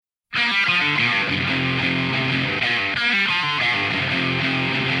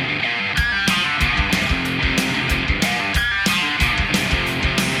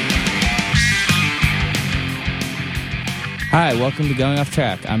Hi, welcome to Going Off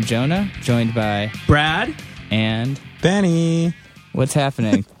Track. I'm Jonah, joined by Brad and Benny. What's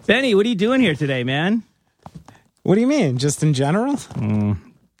happening? Benny. What are you doing here today, man? What do you mean? Just in general?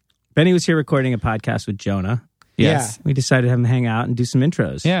 Benny was here recording a podcast with Jonah. Yes. We decided to have him hang out and do some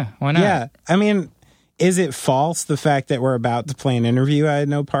intros. Yeah, why not? Yeah. I mean, is it false, the fact that we're about to play an interview I had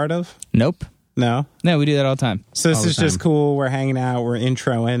no part of? Nope. No? No, we do that all the time. So this All the is just time. cool. We're hanging out. We're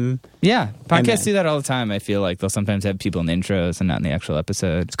introing. Yeah, podcasts then- do that all the time. I feel like they'll sometimes have people in the intros and not in the actual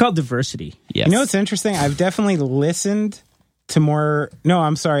episode. It's called diversity. Yes. You know what's interesting? I've definitely listened to more... No,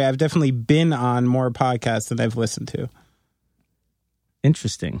 I'm sorry. I've definitely been on more podcasts than I've listened to.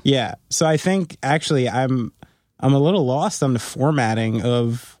 Interesting. Yeah. So I think, actually, I'm a little lost on the formatting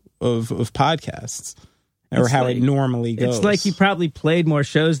of podcasts. Or It's how like- it normally goes. It's like you probably played more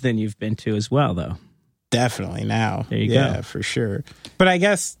shows than you've been to as well, though. Definitely now. There you yeah, go. for sure. But I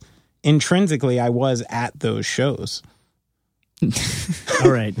guess intrinsically I was at those shows. All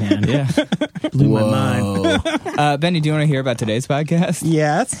right, man. Yeah. Blew my mind. Benny, do you want to hear about today's podcast?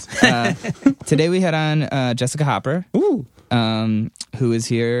 Yes. Today we had on Jessica Hopper, Ooh. who is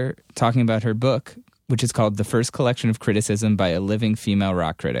here talking about her book, which is called The First Collection of Criticism by a Living Female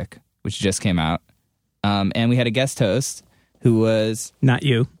Rock Critic, which just came out. And we had a guest host who was... Not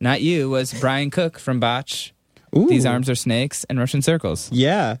you. Not you, was Brian Cook from Botch, Ooh. These Arms Are Snakes, and Russian Circles.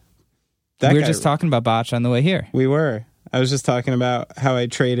 Yeah. We were just talking about Botch on the way here. We were. I was just talking about how I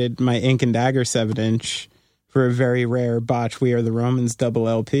traded my Ink and Dagger 7-inch for a very rare Botch We Are the Romans double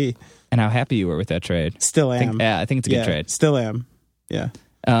LP. And how happy you were with that trade. Still am. I think it's a good trade. Still am. Yeah.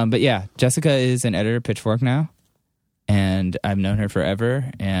 But yeah, Jessica is an editor at Pitchfork now. And I've known her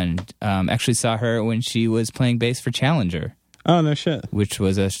forever. And actually saw her when she was playing bass for Challenger, Oh, no shit. which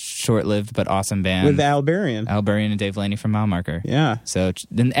was a short-lived but awesome band. With Alberian. Alberian and Dave Laney from Mile Marker. Yeah. So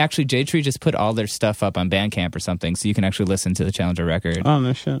then actually J-Tree just put all their stuff up on Bandcamp or something, so you can actually listen to the Challenger record. Oh,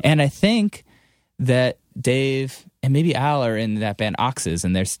 no shit. And I think that Dave and maybe Al are in that band Oxes,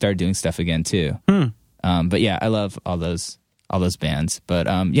 and they start doing stuff again too. But yeah, I love all those bands. But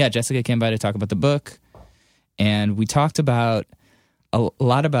yeah, Jessica came by to talk about the book, and we talked about a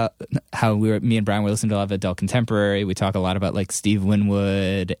lot about how me and Brian were listening to a lot of adult contemporary. We talk a lot about like Steve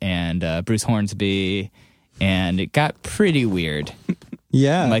Winwood and Bruce Hornsby, and it got pretty weird,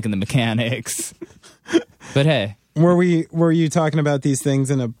 Yeah. like in the mechanics. But hey. Were you talking about these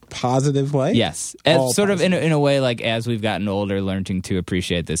things in a positive way? Yes. All Sort of in a way, like as we've gotten older, learning to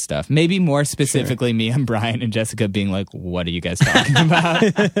appreciate this stuff. Maybe more specifically me and Brian and Jessica being like, what are you guys talking about?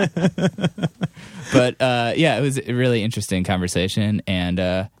 But yeah, it was a really interesting conversation. And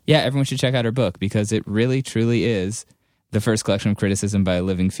yeah, everyone should check out her book because it really, truly is the first collection of criticism by a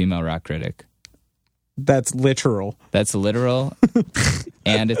living female rock critic. That's literal. That's literal.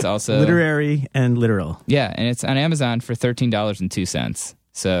 And it's also... Literary and literal. Yeah, and it's on Amazon for $13.02.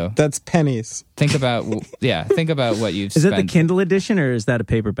 So That's pennies. think about what you've Is spent. that the Kindle edition or is that a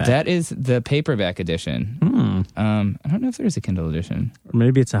paperback? That is the paperback edition. I don't know if there's a Kindle edition. Or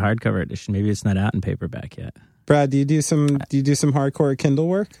maybe it's a hardcover edition. Maybe it's not out in paperback yet. Brad, do you do some hardcore Kindle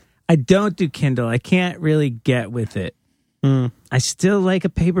work? I don't do Kindle. I can't really get with it. I still like a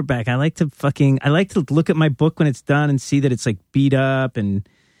paperback. I like to look at my book when it's done and see that it's like beat up, and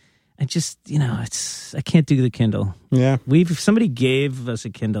I just, I can't do the Kindle. Yeah. Somebody gave us a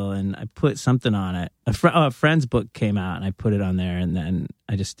Kindle and I put something on it. A friend's book came out and I put it on there, and then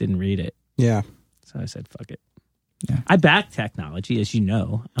I just didn't read it. Yeah. So I said, fuck it. Yeah. I back technology, as you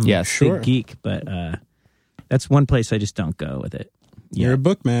know. I'm Yeah, a sure. big geek, but that's one place I just don't go with it. You're a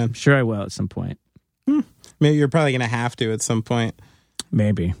book man. I'm sure I will at some point. Maybe you're probably going to have to at some point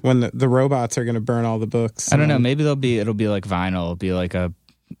Maybe. when the robots are going to burn all the books. I don't know. Maybe it'll be like vinyl. It'll be like a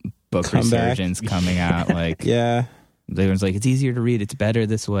book Comeback. resurgence coming out. Like Yeah. everyone's like, it's easier to read. It's better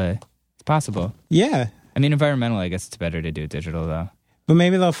this way. It's possible. Yeah. I mean, environmental. I guess it's better to do it digital though. But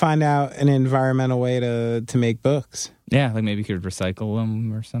maybe they'll find out an environmental way to make books. Yeah, like maybe you could recycle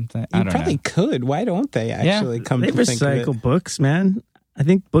them or something. I You don't probably know. could. Why don't they actually come They to think of it? recycle books, man. I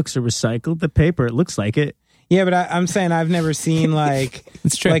think books are recycled. The paper, it looks like it. Yeah, but I'm saying I've never seen like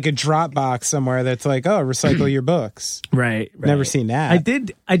It's true. like a drop box somewhere that's like, oh, recycle your books. Right. Never seen that.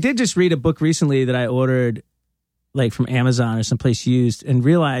 I did just read a book recently that I ordered like from Amazon or someplace used, and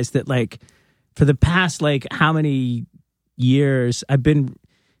realized that like for the past like how many years I've been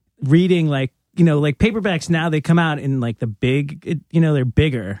reading like, like paperbacks now, they come out in like the big, they're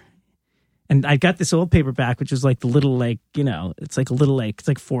bigger. And I got this old paperback, which was like the little, like, you know, it's like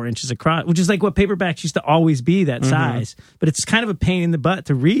 4 inches across, which is like what paperbacks used to always be, that size. But it's kind of a pain in the butt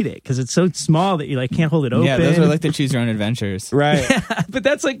to read it because it's so small that you like can't hold it open. Yeah, those are like the choose your own adventures. Right. Yeah, but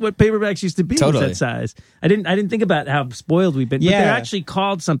that's like what paperbacks used to be. Totally. That size. I didn't think about how spoiled we've been. But they're actually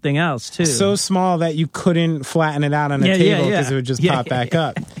called something else too. So small that you couldn't flatten it out on a table because it would just pop back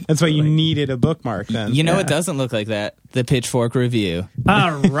up. That's why you needed a bookmark then. You know what doesn't look like that? The Pitchfork review.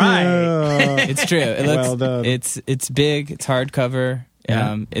 All right. It's true. It looks. Well done. It's big. It's hardcover.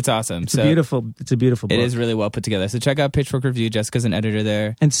 Yeah. It's awesome. It's a beautiful book. It is really well put together. So check out Pitchfork Review. Jessica's an editor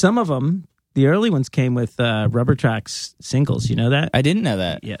there. And some of them, the early ones came with Rubber Tracks singles. You know that? I didn't know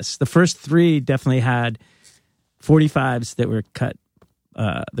that. Yes. The first 3 definitely had 45s that were cut.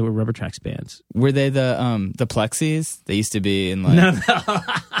 That were Rubber Tracks bands. Were they the Plexis? They used to be in like. No.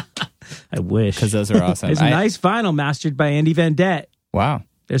 I wish, because those are awesome. It's a nice vinyl mastered by Andy Van Dett. Wow.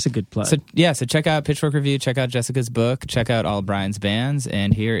 There's a good plug. So check out Pitchfork Review, check out Jessica's book, check out all Brian's bands,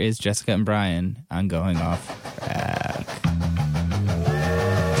 and here is Jessica and Brian on Going Off Track.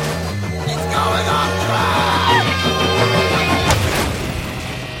 It's going off track!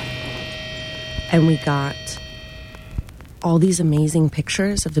 And we got all these amazing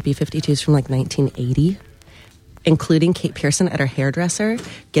pictures of the B-52s from like 1980, including Kate Pearson at her hairdresser,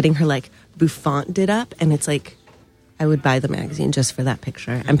 getting her like bouffant did up, and it's like, I would buy the magazine just for that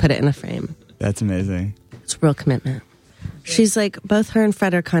picture and put it in a frame. That's amazing. It's real commitment. She's like, both her and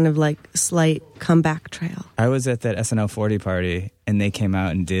Fred are kind of like slight comeback trail. I was at that SNL 40 party, and they came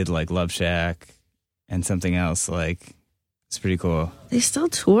out and did like Love Shack and something else. Like, it's pretty cool. They still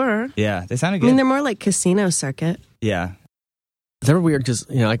tour. Yeah, they sounded I good. mean, they're more like casino circuit. Yeah. They're weird because,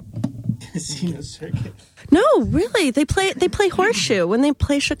 you know, like, Casino circuit. No, really. They play Horseshoe. When they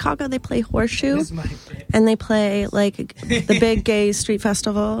play Chicago, they play Horseshoe. And they play like the big gay street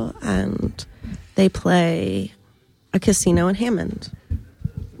festival, and they play a casino in Hammond.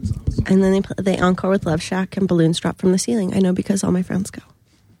 And then they encore with Love Shack and Balloons Drop from the Ceiling. I know because all my friends go.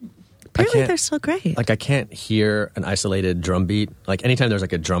 Apparently they're so great. Like, I can't hear an isolated drum beat. Like, anytime there's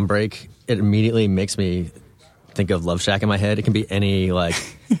like a drum break, it immediately makes me think of Love Shack in my head. It can be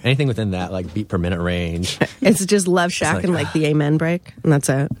anything within that like beat per minute range. It's just Love Shack and like the Amen break, and that's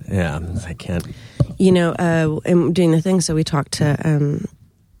it. Yeah, I can't. You know, I'm doing the thing. So we talked to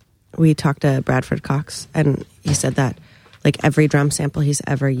Bradford Cox, and he said that like every drum sample he's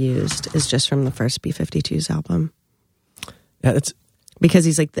ever used is just from the first B-52s album. Yeah, it's because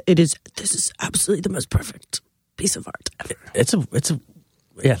he's like, this is absolutely the most perfect piece of art ever. It's a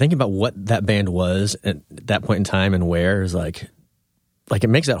yeah, thinking about what that band was at that point in time and where is like it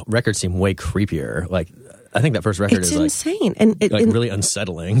makes that record seem way creepier. Like, I think that first record is insane and really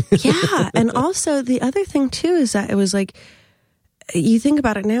unsettling. Yeah, and also the other thing too is that it was like, you think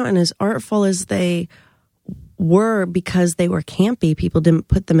about it now, and as artful as they were because they were campy, people didn't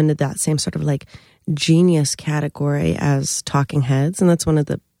put them into that same sort of like genius category as Talking Heads, and that's one of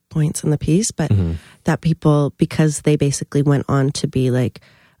the points in the piece, but that people, because they basically went on to be like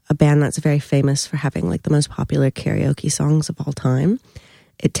a band that's very famous for having like the most popular karaoke songs of all time,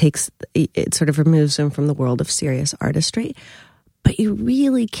 it sort of removes them from the world of serious artistry. But you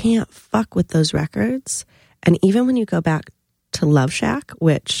really can't fuck with those records. And even when you go back to Love Shack,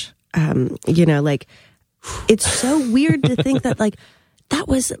 which you know, like, it's so weird to think that like that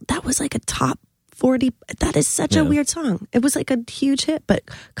was like a top 40. That is such a weird song. It was like a huge hit, but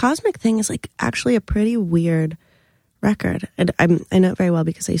Cosmic Thing is like actually a pretty weird record. And I know it very well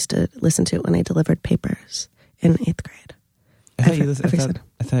because I used to listen to it when I delivered papers in 8th grade. I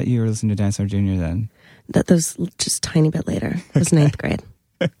thought you were listening to Dinosaur Jr. then. That was just a tiny bit later. It was 9th grade.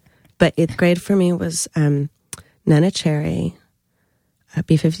 But 8th grade for me was Nana Cherry,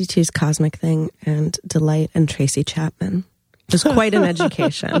 B-52's Cosmic Thing, and Delight and Tracy Chapman. It was quite an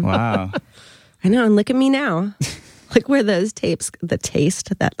education. Wow. I know, and look at me now. Like, where those tapes, the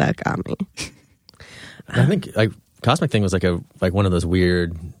taste that got me. I think like Cosmic Thing was like one of those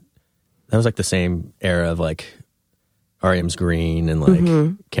weird. That was like the same era of like R.E.M's Green and like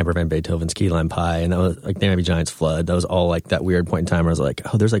Camper Van Beethoven's Key Lime Pie, and that was like There May Be Giants Flood. That was all like that weird point in time where I was like,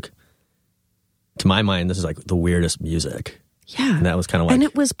 oh, there's like, to my mind, this is like the weirdest music. Yeah, and that was kind of like, and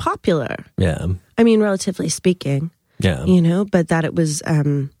it was popular. Yeah, I mean, relatively speaking. Yeah, you know, but that it was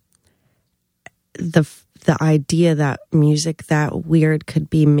the idea that music that weird could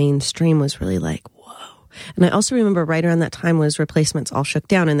be mainstream was really like, whoa. And I also remember right around that time was Replacements all shook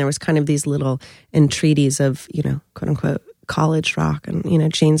down, and there was kind of these little entreaties of, you know, quote unquote college rock and, you know,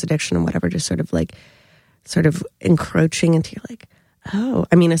 Jane's Addiction and whatever, just sort of encroaching into your like, oh,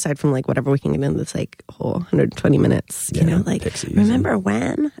 I mean, aside from like whatever we can get in this like whole 120 minutes, you know, like Pixies remember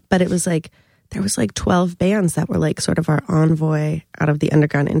when? But it was like, there was like 12 bands that were like sort of our envoy out of the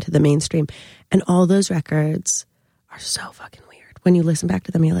underground into the mainstream. And all those records are so fucking weird. When you listen back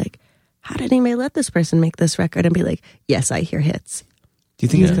to them, you're like, how did anybody let this person make this record? And be like, yes, I hear hits. Do you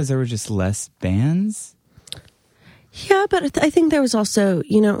think it's because there were just less bands? Yeah, but I think there was also,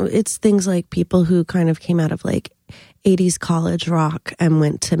 you know, it's things like people who kind of came out of like 80s college rock and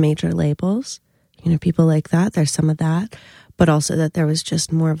went to major labels. You know, people like that. There's some of that. But also that there was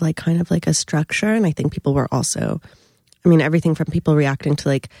just more of like kind of like a structure. And I think people were also, I mean, everything from people reacting to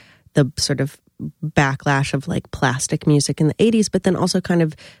like the sort of backlash of like plastic music in the 80s, but then also kind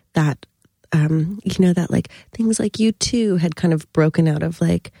of that, you know, that like things like U2 had kind of broken out of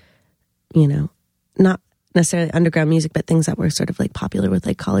like, you know, not necessarily underground music, but things that were sort of like popular with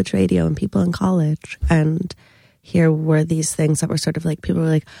like college radio and people in college. And here were these things that were sort of like, people were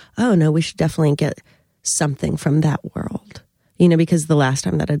like, oh no, we should definitely get something from that world. You know, because the last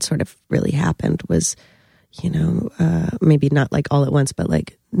time that had sort of really happened was, you know, maybe not like all at once, but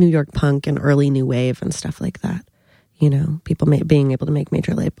like New York punk and early new wave and stuff like that. You know, people being able to make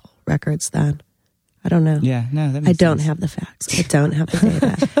major label records then. I don't know. Yeah, no, that makes I don't sense. have the facts. I don't have the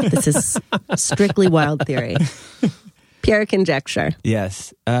data. This is strictly wild theory. Pure conjecture.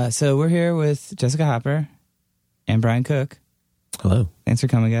 Yes. So we're here with Jessica Hopper and Brian Cook. Hello. Thanks for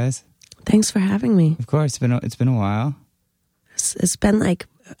coming, guys. Than's for having me. Of course, it's been a while. It's been like,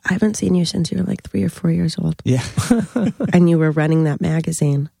 I haven't seen you since you were like 3 or 4 years old. Yeah. And you were running that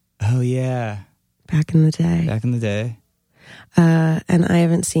magazine Oh yeah. back in the day. Back in the day. And I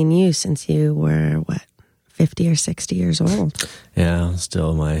haven't seen you since you were, what, 50 or 60 years old. Yeah,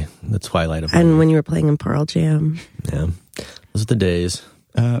 still the twilight of my And when you were playing in Pearl Jam. Yeah. Those are the days.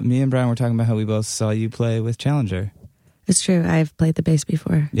 Me and Brian were talking about how we both saw you play with Challenger. It's true. I've played the bass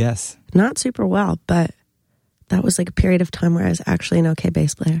before. Yes. Not super well, but that was like a period of time where I was actually an okay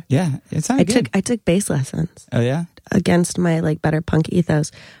bass player. Yeah, it sounded good. I took bass lessons Oh yeah? against my like better punk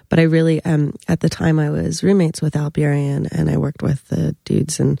ethos, but I really at the time I was roommates with Al Burian, and I worked with the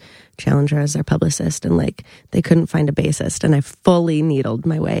dudes in Challenger as their publicist, and like they couldn't find a bassist, and I fully needled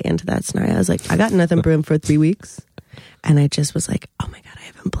my way into that scenario. I was like, I got nothing brewing for 3 weeks, and I just was like, oh my god, I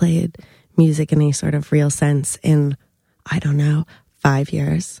haven't played music in any sort of real sense in, I don't know, 5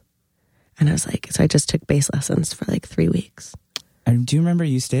 years. And I was like, so I just took bass lessons for like 3 weeks. And do you remember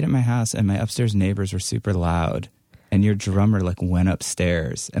you stayed at my house and my upstairs neighbors were super loud and your drummer like went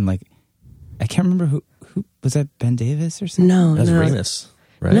upstairs and like, I can't remember who was that, Ben Davis or something? No, That was no. Remus,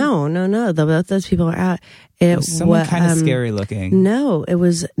 right? No. Both those people were out. It was someone kind of scary looking. No, it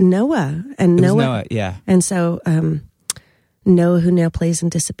was Noah. And It was Noah, yeah. And so Noah, who now plays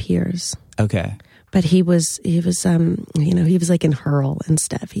and Disappears. Okay. But he was you know, he was like in Hurl and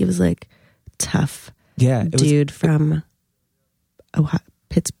stuff. He was like tough Yeah. It dude from Ohio,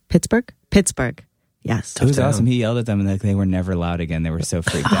 Pittsburgh. Yes. was Touchdown. awesome. He yelled at them and like they were never loud again. They were so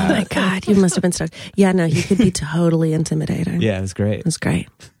freaked Oh out. my God, you must have been stoked. Yeah, no, he could be totally intimidating. Yeah, it was great. It was great.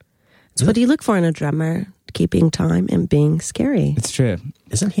 It's what do you look for in a drummer? Keeping time and being scary. It's true.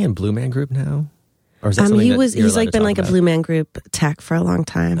 Isn't he in Blue Man Group now? Or is that something he's you're allowed like to been talk like a about? Blue Man Group tech for a long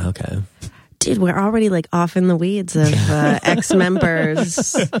time. Okay. Dude, we're already like off in the weeds of ex-members,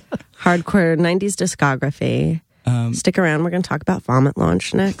 hardcore 90s discography. Stick around. We're going to talk about Vomit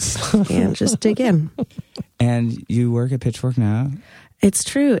Launch next and just dig in. And you work at Pitchfork now? It's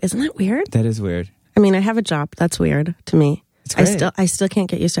true. Isn't that weird? That is weird. I mean, I have a job. That's weird to me. It's great. I still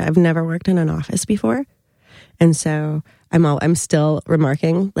can't get used to it. I've never worked in an office before. And so I'm still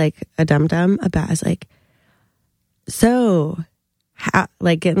remarking like a dum-dum about, I was like, so how,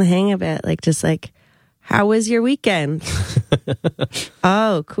 like getting the hang of it, like just like, how was your weekend?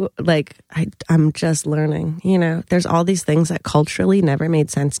 Oh, cool. Like I'm just learning, you know, there's all these things that culturally never made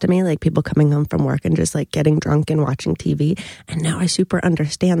sense to me. Like people coming home from work and just like getting drunk and watching TV. And now I super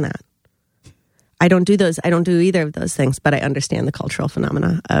understand that. I don't do either of those things, but I understand the cultural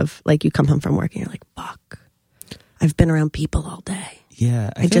phenomena of like you come home from work and you're like, fuck, I've been around people all day.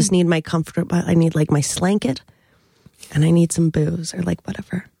 Yeah. I just need my comfort. I need like my slanket and I need some booze or like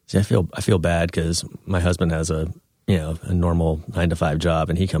whatever. See, I feel bad because my husband has a normal 9-to-5 job,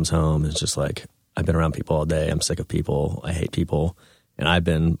 and he comes home and it's just like, I've been around people all day. I'm sick of people. I hate people, and I've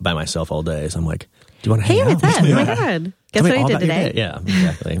been by myself all day. So I'm like, do you want to hang Hey, out? what's that? Oh my God. Guess Tell me what I all did about your today? day. Yeah,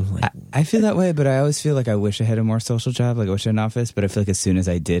 exactly. Like, I feel that way, but I always feel like I wish I had a more social job. Like I wish I had an office, but I feel like as soon as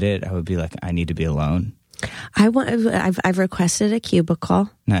I did it, I would be like, I need to be alone. I've requested a cubicle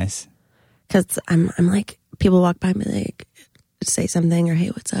Nice. because I'm like, people walk by me like, say something or hey,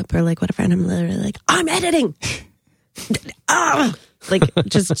 what's up or like whatever, and I'm literally like, I'm editing. Like,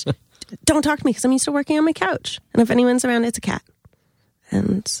 just don't talk to me because I'm used to working on my couch. And if anyone's around, it's a cat.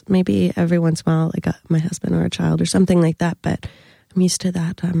 And maybe every once in a while, like my husband or a child or something like that. But I'm used to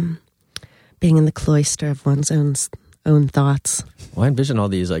that, being in the cloister of one's own thoughts. Well, I envision all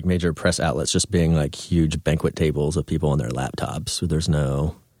these like major press outlets just being like huge banquet tables of people on their laptops. So there's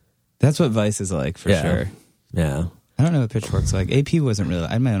no... That's what Vice is like, for sure. Yeah. I don't know what Pitchfork's like. AP wasn't really...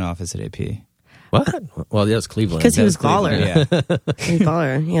 I had my own office at AP. What? Well, yeah, it's Cleveland. Because he was baller. Yeah. He was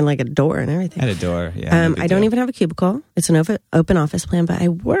baller. He had like a door and everything. I had a door, yeah. I don't even have a cubicle. It's an open office plan, but I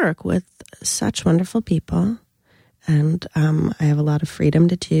work with such wonderful people. And I have a lot of freedom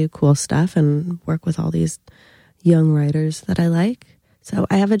to do cool stuff and work with all these young writers that I like. So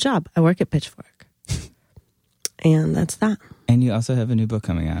I have a job. I work at Pitchfork. And that's that. And you also have a new book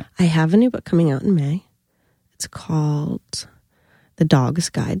coming out. I have a new book coming out in May. It's called The Dog's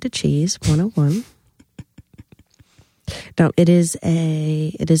Guide to Cheese 101. No, it is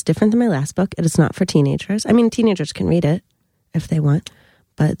different than my last book. It is not for teenagers. I mean, teenagers can read it if they want,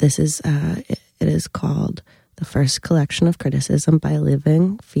 but this is it is called The First Collection of Criticism by a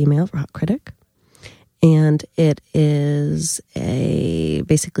Living Female Rock Critic. And it is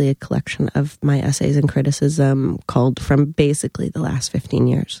basically a collection of my essays and criticism culled from basically the last 15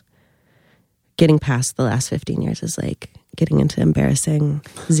 years. Getting past the last 15 years is like getting into embarrassing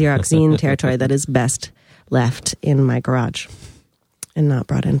Xeroxine territory that is best left in my garage and not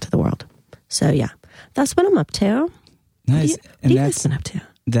brought into the world. So yeah, that's what I'm up to. Nice. What have you guys been up to?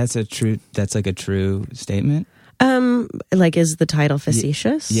 That's like a true statement? Like, is the title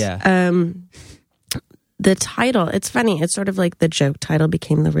facetious? Yeah. The title, it's funny. It's sort of like the joke title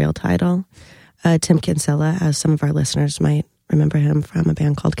became the real title. Tim Kinsella, as some of our listeners might remember him from a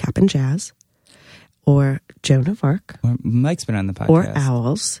band called Cap and Jazz, or Joan of Arc, Or Mike's been on the podcast. or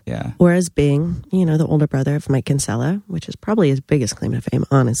Owls, Yeah. or as being, the older brother of Mike Kinsella, which is probably his biggest claim to fame,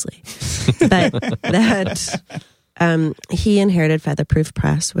 honestly. But that he inherited Featherproof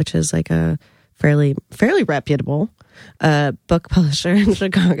Press, which is like a fairly reputable book publisher in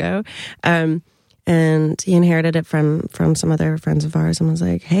Chicago. And he inherited it from some other friends of ours and was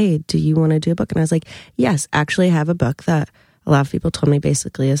like, hey, do you want to do a book? And I was like, yes, actually I have a book that a lot of people told me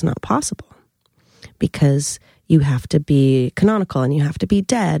basically is not possible because you have to be canonical and you have to be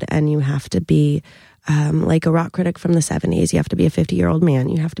dead and you have to be like a rock critic from the 70s. You have to be a 50-year-old man.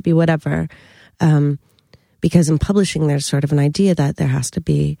 You have to be whatever. Because in publishing, there's sort of an idea that there has to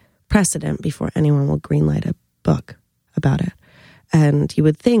be precedent before anyone will greenlight a book about it. And you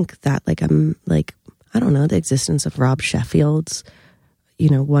would think that I don't know, the existence of Rob Sheffield's,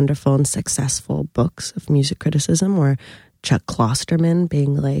 wonderful and successful books of music criticism, or Chuck Klosterman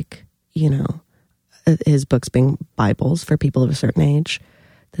being like, his books being Bibles for people of a certain age,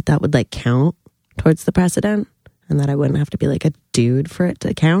 that would like count towards the precedent and that I wouldn't have to be like a dude for it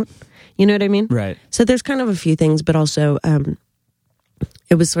to count. You know what I mean? Right. So there's kind of a few things, but also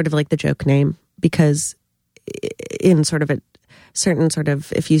it was sort of like the joke name because in sort of a certain sort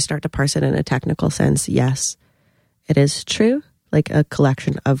of, if you start to parse it in a technical sense, yes, it is true. Like a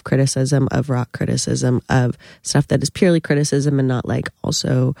collection of criticism, of rock criticism, of stuff that is purely criticism and not like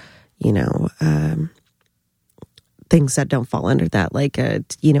also, things that don't fall under that, like,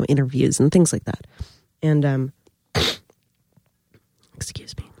 interviews and things like that. And,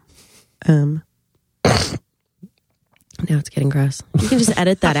 excuse me. Now it's getting gross. You can just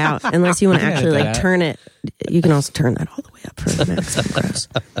edit that out unless you want to actually like turn it. You can also turn that all the way up for the maximum gross.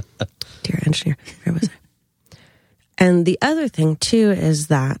 Dear engineer, where was I? And the other thing too is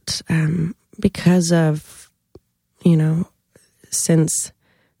that because of,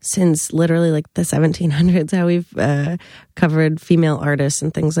 since literally like the 1700s, how we've covered female artists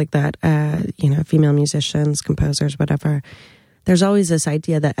and things like that, female musicians, composers, whatever. There's always this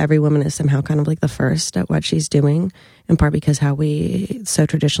idea that every woman is somehow kind of like the first at what she's doing, in part because how we so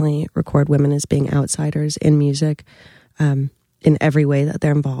traditionally record women as being outsiders in music, in every way that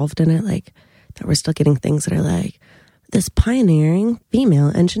they're involved in it. Like that we're still getting things that are like this pioneering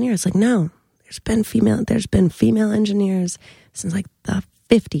female engineer. It's like, no, there's been female engineers since like the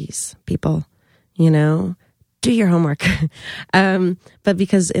 50s, people, do your homework. But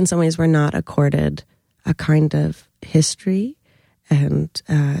because in some ways we're not accorded a kind of history. And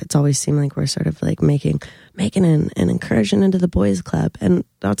it's always seemed like we're sort of like making an incursion into the boys' club. And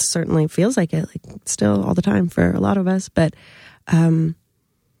that certainly feels like it, like still all the time for a lot of us. But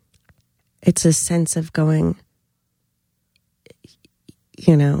it's a sense of going,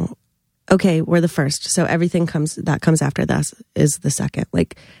 okay, we're the first. So everything comes after this is the second.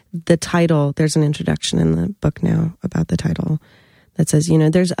 Like the title, there's an introduction in the book now about the title that says,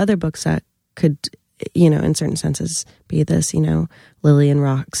 there's other books that could in certain senses, be this, Lillian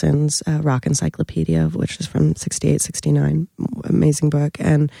Roxon's Rock Encyclopedia, which is from 68, 69, amazing book.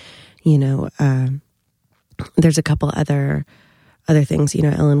 And, there's a couple other things,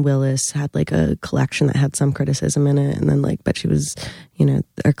 Ellen Willis had like a collection that had some criticism in it. And then but she was,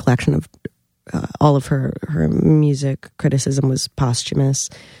 a collection of all of her music criticism was posthumous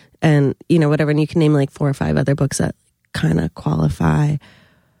and, whatever. And you can name like 4 or 5 other books that kind of qualify.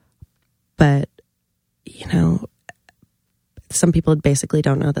 But, some people basically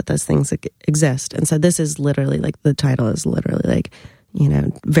don't know that those things exist. And so this is literally the title is literally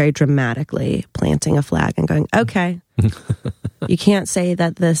very dramatically planting a flag and going, okay, you can't say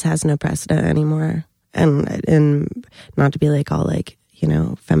that this has no precedent anymore. And not to be all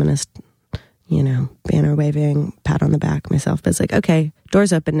feminist, banner waving, pat on the back myself, but it's okay,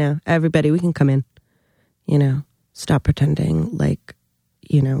 doors open now. Everybody, we can come in, stop pretending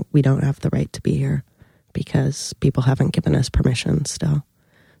we don't have the right to be here because people haven't given us permission still.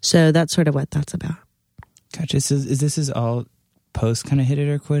 So that's sort of what that's about. Gotcha. So this is all post kind of Hit It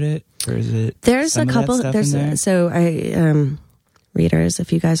or Quit It, or is it? There's a couple. So I readers,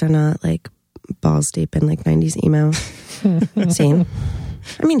 if you guys are not balls deep in 90s emo scene.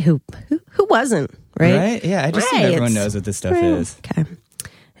 I mean, who wasn't, right? Right? Yeah, I just think everyone knows what this stuff is. Okay.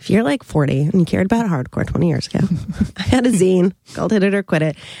 If you're 40 and you cared about hardcore 20 years ago, I had a zine called Hit It or Quit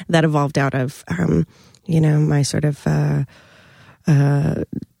It that evolved out of, my sort of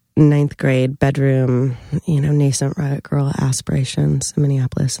 9th grade bedroom, nascent riot girl aspirations in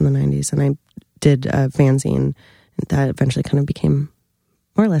Minneapolis in the 90s. And I did a fanzine that eventually kind of became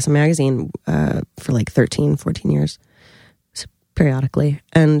more or less a magazine for 13, 14 years, periodically,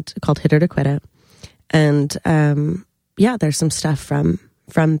 and called Hit It or Quit It. And there's some stuff from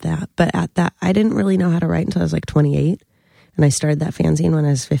that. But at that, I didn't really know how to write until I was 28. And I started that fanzine when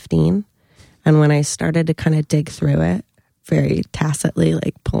I was 15. And when I started to kind of dig through it, very tacitly,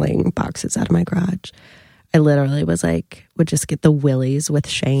 pulling boxes out of my garage, I literally was would just get the willies with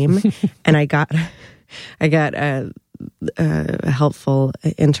shame. And I got a helpful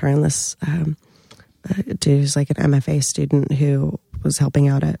intern, this dude who's an MFA student who was helping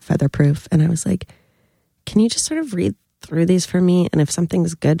out at Featherproof. And I was can you just sort of read through these for me? And if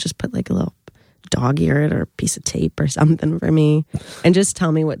something's good, just put a little dog ear or a piece of tape or something for me and just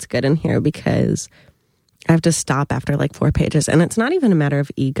tell me what's good in here, because I have to stop after 4 pages. And it's not even a matter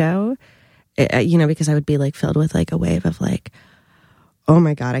of ego, because I would be filled with a wave of oh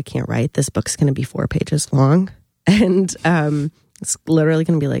my God, I can't write. This book's going to be 4 pages long. And it's literally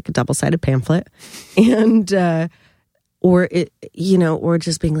going to be a double-sided pamphlet. And, or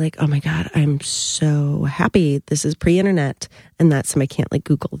just being oh my God, I'm so happy this is pre-internet and that somebody can't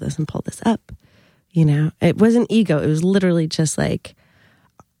Google this and pull this up. It wasn't ego. It was literally just I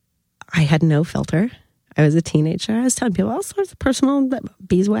had no filter. I was a teenager. I was telling people all sorts of personal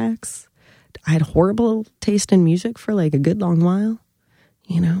beeswax. I had horrible taste in music for a good long while,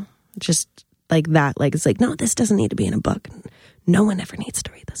 just that. It's no, this doesn't need to be in a book. No one ever needs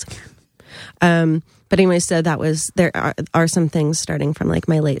to read this again. But anyway, so there are some things starting from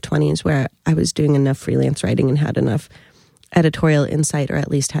my late 20s where I was doing enough freelance writing and had enough editorial insight, or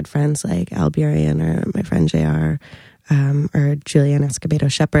at least had friends like Al Burian or my friend JR, or Julianne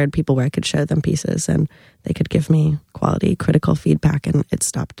Escobedo-Shepherd, people where I could show them pieces and they could give me quality critical feedback, and it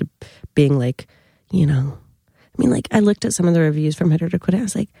stopped being I looked at some of the reviews from Hit It or Quit It. I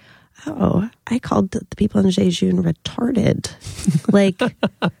was oh, I called the people in Jejune retarded.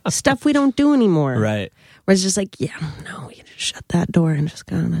 Stuff we don't do anymore. Right. Where it's just no, you just shut that door and just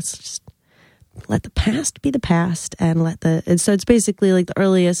go, let's just let the past be the past, and so it's basically the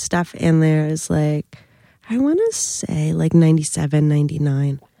earliest stuff in there is I want to say 97,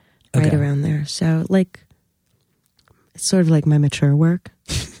 99, right Okay. around there. So it's sort of my mature work.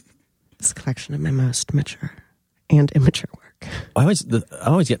 It's a collection of my most mature and immature work. I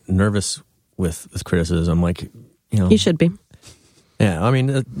always get nervous with criticism. You should be. Yeah, I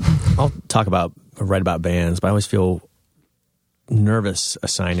mean, I'll write about bands, but I always feel nervous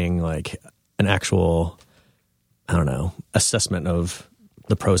assigning an actual, I don't know, assessment of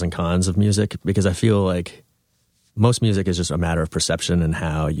the pros and cons of music, because I feel most music is just a matter of perception and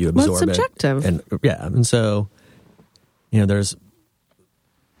how you absorb it's subjective. it. And so, there's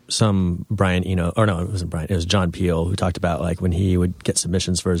some Brian Eno, or no, it wasn't Brian, it was John Peel, who talked about when he would get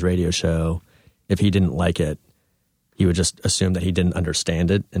submissions for his radio show, if he didn't like it, he would just assume that he didn't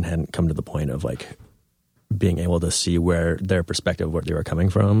understand it and hadn't come to the point of being able to see where their perspective, where they were coming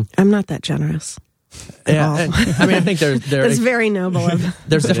from. I'm not that generous. Yeah, I mean, I think It's very noble of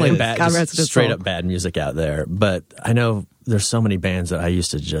there's definitely God rest his straight soul. up bad music out there, but I know there's so many bands that I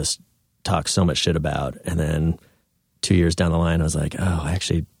used to just talk so much shit about. And then 2 years down the line, I was like, oh,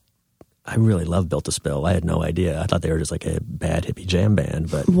 I really love Built to Spill. I had no idea. I thought they were just like a bad hippie jam band.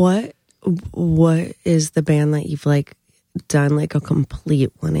 But what is the band that you've like done like a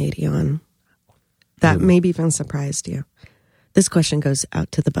complete 180 on that maybe even surprised you? This question goes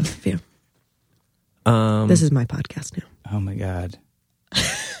out to the both of you. This is my podcast now. Oh my God.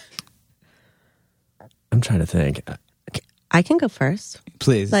 I'm trying to think. I can go first.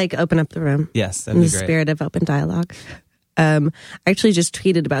 Please. Like open up the room. Yes, that'd in be the great. spirit of open dialogue. I actually just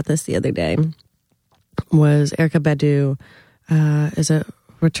tweeted about this the other day. Was Erykah Badu, is it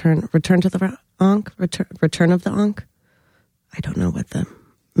Return to the Ankh? Return of the Ankh? I don't know what the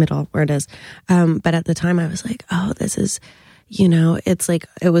middle word is. But at the time I was like, oh, this is, it's like,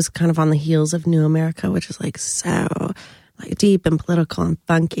 it was kind of on the heels of New America, which is like so like deep and political and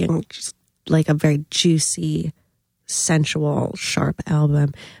funky and just like a very juicy, sensual, sharp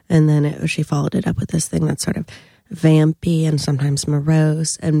album. And then she followed it up with this thing that's sort of vampy and sometimes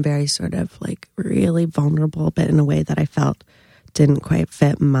morose and very sort of like really vulnerable, but in a way that I felt didn't quite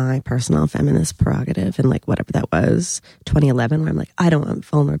fit my personal feminist prerogative and like whatever that was, 2011, where I'm like, I don't want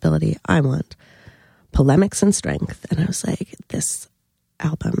vulnerability. I want polemics and strength. And I was like, this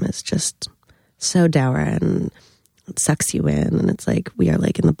album is just so dour and it sucks you in. And it's like, we are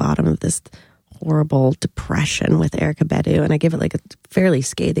like in the bottom of this horrible depression with Erykah Badu. And I gave it like a fairly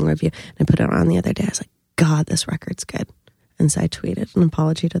scathing review. And I put it on the other day. I was like, God, this record's good. And so I tweeted an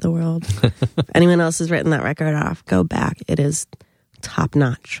apology to the world. If anyone else has written that record off, go back. It is top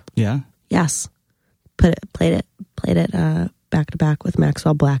notch. Yeah. Yes. Played it back to back with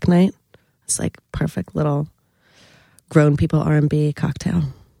Maxwell Black Knight. It's like perfect little grown people R&B cocktail.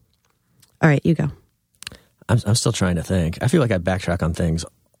 All right, you go. I'm still trying to think. I feel like I backtrack on things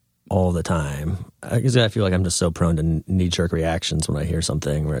all the time. I feel like I'm just so prone to knee-jerk reactions when I hear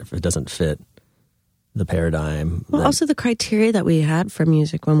something where if it doesn't fit the paradigm. Well, also the criteria that we had for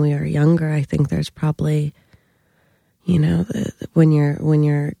music when we were younger, I think there's probably, when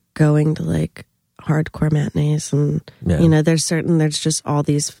you're going to like hardcore matinees and, there's just all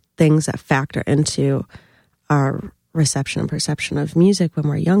these things that factor into our reception and perception of music when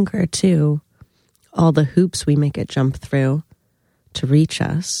we're younger too. All the hoops we make it jump through to reach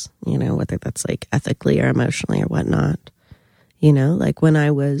us, whether that's like ethically or emotionally or whatnot. Like when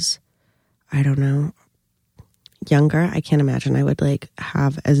I was, I don't know, younger, I can't imagine I would like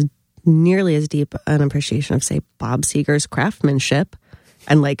have as nearly as deep an appreciation of, say, Bob Seger's craftsmanship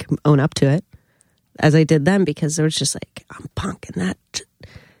and like own up to it as I did then, because it was just like, I'm punk and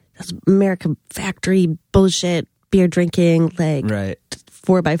that's American factory bullshit, beer drinking, like Right.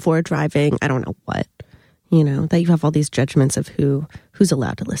 4x4 driving, I don't know what. That you have all these judgments of who's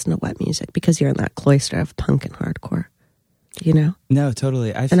allowed to listen to what music because you're in that cloister of punk and hardcore. No,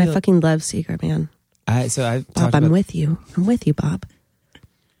 totally. I fucking love Seeger, man. Bob, I'm with you. I'm with you, Bob.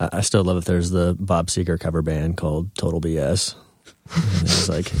 I still love that there's the Bob Seger cover band called Total BS. And it's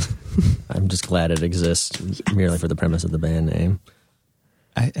like, I'm just glad it exists merely for the premise of the band name.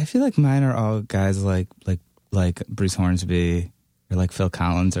 I feel like mine are all guys like Bruce Hornsby or like Phil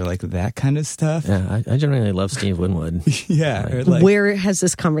Collins or like that kind of stuff. Yeah, I generally love Steve Winwood. Yeah. Or like, Where has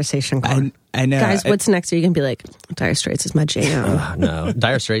this conversation gone? I know. Guys, what's next? Are you going to be like, Dire Straits is my jam? No,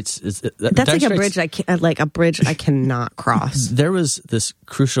 Dire Straits is... That's Dire like Straits, a bridge I cannot cross. There was this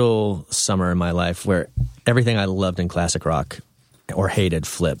crucial summer in my life where everything I loved in classic rock or hated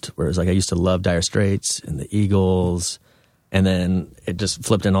flipped. Where it was like I used to love Dire Straits and the Eagles, and then it just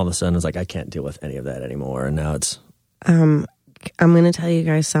flipped, and all of a sudden it was like I can't deal with any of that anymore. And now it's... I'm going to tell you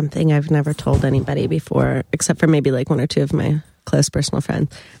guys something I've never told anybody before, except for maybe like one or two of my close personal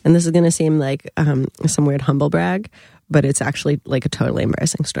friends. And this is going to seem like some weird humble brag, but it's actually like a totally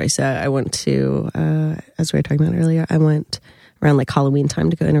embarrassing story. So I went to, as we were talking about earlier, I went around like Halloween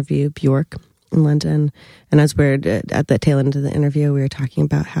time to go interview Bjork in London. And as we're at the tail end of the interview, we were talking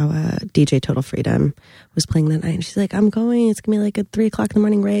about how DJ Total Freedom was playing that night. And she's like, I'm going. It's going to be like a 3 o'clock in the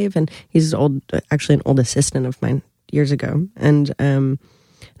morning rave. And he's actually an old assistant of mine years ago. And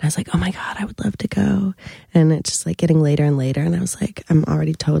I was like, oh my God, I would love to go. And it's just like getting later and later. And I was like, I'm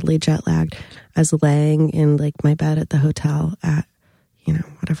already totally jet lagged. I was laying in like my bed at the hotel at,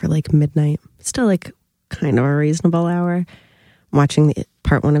 whatever, like midnight, still like kind of a reasonable hour, watching the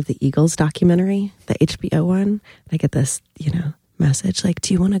part 1 of the Eagles documentary, the HBO one. And I get this, message like,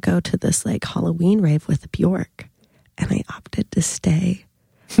 do you want to go to this like Halloween rave with Bjork? And I opted to stay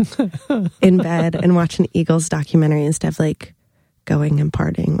in bed and watch an Eagles documentary instead of like going and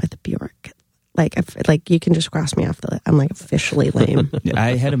partying with Bjork. Like you can just cross me off I'm like officially lame.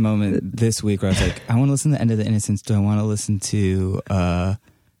 I had a moment this week where I was like, I want to listen to End of the Innocents. Do I want to listen to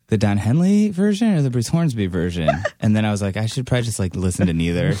the Don Henley version or the Bruce Hornsby version? And then I was like, I should probably just like listen to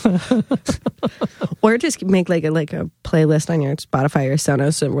neither. Or just make like a playlist on your Spotify or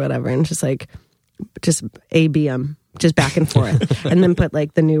Sonos or whatever, and just A-B 'em, just back and forth. And then put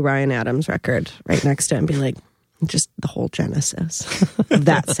like the new Ryan Adams record right next to it and be like, just the whole genesis of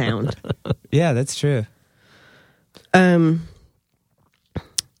that sound. Yeah, that's true. So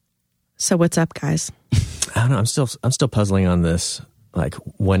what's up, guys? I don't know. I'm still puzzling on this like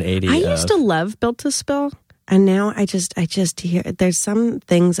 180. I used to love Built to Spill, and now I just hear there's some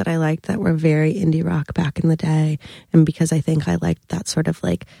things that I liked that were very indie rock back in the day, and because I think I liked that sort of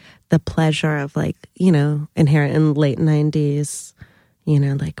like the pleasure of like, you know, inherent in late 90s, you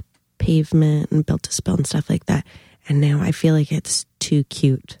know, like Pavement and Built to Spill and stuff like that. And now I feel like it's too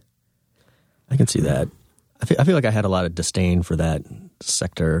cute. I can see that. I feel like I had a lot of disdain for that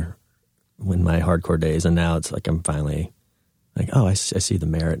sector in my hardcore days, and now it's like I'm finally like, oh, I see the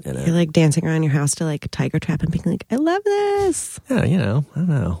merit in it. You're like dancing around your house to like Tiger Trap and being like, I love this. Yeah, you know, I don't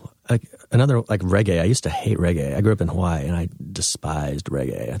know. Like another like reggae. I used to hate reggae. I grew up in Hawaii and I despised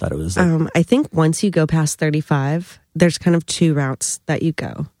reggae. I thought it was like, I think once you go past 35, there's kind of two routes that you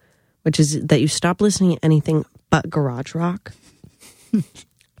go, which is that you stop listening to anything but garage rock.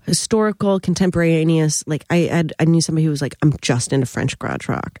 Historical, contemporaneous. Like I knew somebody who was like, I'm just into French garage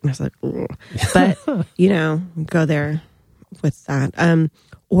rock, and I was like, ugh. But you know, go there with that.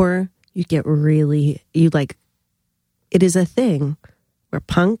 Or you get really, you like, it is a thing where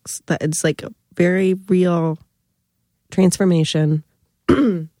punks, that it's like a very real transformation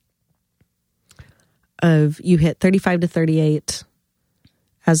of you hit 35 to 38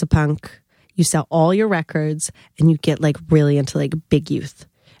 as a punk, you sell all your records, and you get like really into like Big Youth.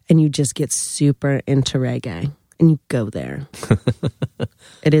 And you just get super into reggae, and you go there.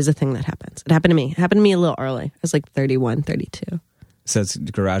 It is a thing that happens. It happened to me. It happened to me a little early. I was like 31, 32. So it's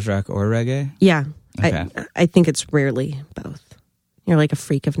garage rock or reggae? Yeah. Okay. I think it's rarely both. You're like a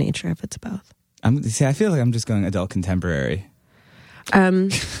freak of nature if it's both. I feel like I'm just going adult contemporary.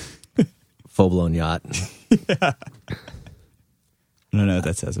 full-blown yacht. Yeah. I don't know what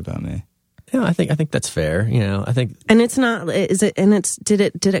that says about me. Yeah, I think that's fair. You know, I think, and it's not. Is it? And it's. Did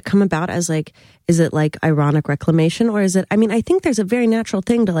it come about as like? Is it like ironic reclamation, or is it? I mean, I think there's a very natural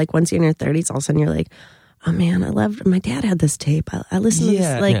thing to like once you're in your 30s, all of a sudden you're like, oh man, I loved. My dad had this tape. I listened to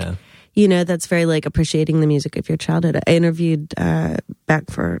this. Like, you know, that's very like appreciating the music of your childhood. I interviewed back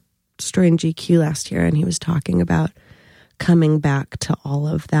for Story in GQ last year, and he was talking about coming back to all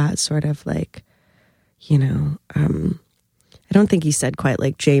of that sort of like, you know. I don't think he said quite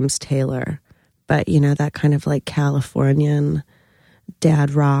like James Taylor, but, you know, that kind of like Californian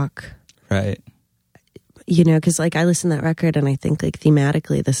dad rock. Right. You know, because like I listen to that record and I think like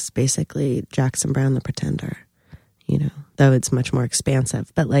thematically this is basically Jackson Browne the Pretender, you know, though it's much more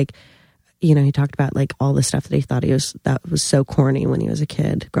expansive. But like, you know, he talked about like all the stuff that he thought that was so corny when he was a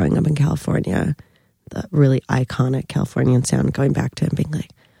kid growing up in California, the really iconic Californian sound, going back to him being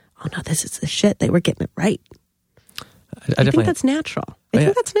like, oh no, this is the shit. They were getting it right. I think that's natural. I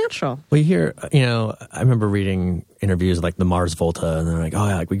think that's natural. Well, you hear, you know, I remember reading interviews like the Mars Volta, and they're like, oh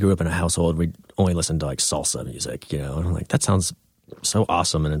yeah, like we grew up in a household, we only listened to like salsa music, you know, and I'm like, that sounds so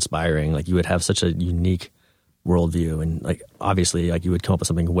awesome and inspiring. Like you would have such a unique worldview, and like obviously like you would come up with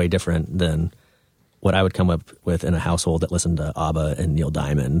something way different than what I would come up with in a household that listened to ABBA and Neil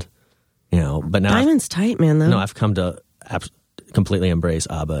Diamond, you know. But now Diamond's tight, man, though. No, I've come to completely embrace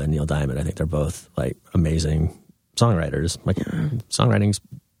ABBA and Neil Diamond. I think they're both like amazing songwriters. Like songwriting's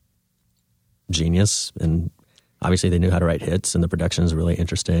genius, and obviously they knew how to write hits, and the production is really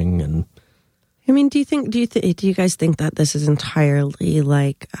interesting. And I mean, do you guys think that this is entirely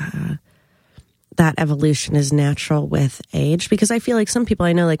like that evolution is natural with age? Because I feel like some people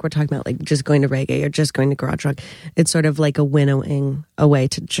I know, like we're talking about like just going to reggae or just going to garage rock, it's sort of like a winnowing away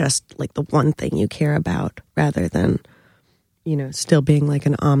to just like the one thing you care about, rather than, you know, still being like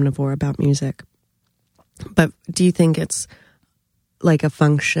an omnivore about music. But do you think it's like a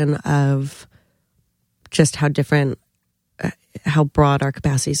function of just how different, how broad our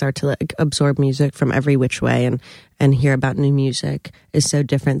capacities are to like absorb music from every which way and hear about new music is so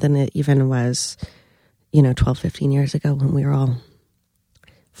different than it even was, you know, 12, 15 years ago when we were all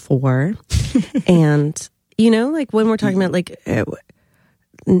 4. And, you know, like when we're talking about like,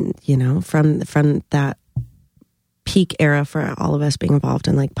 you know, from that peak era for all of us being involved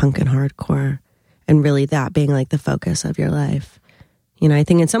in like punk and hardcore, and really that being like the focus of your life. You know, I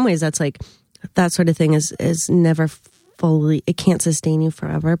think in some ways that's like, that sort of thing is never fully, it can't sustain you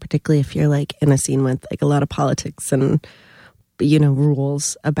forever, particularly if you're like in a scene with like a lot of politics and, you know,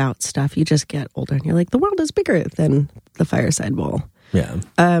 rules about stuff. You just get older and you're like, the world is bigger than the Fireside Bowl. Yeah.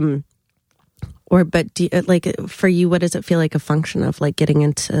 But like for you, what does it feel like a function of like getting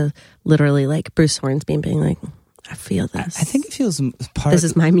into literally like Bruce Hornsby and being like, I feel this. I think it feels This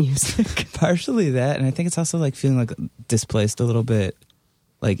is my music. partially that, and I think it's also like feeling like displaced a little bit,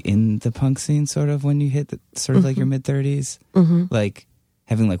 like in the punk scene, sort of when you hit sort of like your mid-30s, like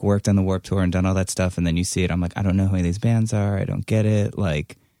having like worked on the Warped Tour and done all that stuff, and then you see it. I'm like, I don't know who any of these bands are. I don't get it.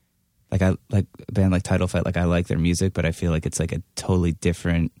 Like I like a band like Title Fight. Like I like their music, but I feel like it's like a totally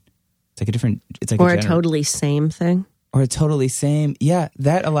different. It's like a different. It's like or a totally same thing. Or a totally same. Yeah,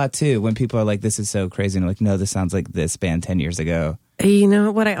 that a lot too. When people are like, this is so crazy. And I'm like, no, this sounds like this band 10 years ago. You know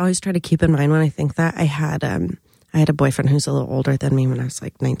what I always try to keep in mind when I think that? I had a boyfriend who's a little older than me when I was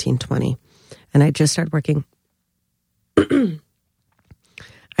like 19, 20. And I just started working. I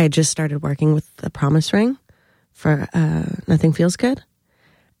had just started working with the Promise Ring for Nothing Feels Good.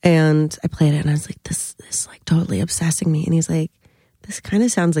 And I played it and I was like, this is like totally obsessing me. And he's like, this kind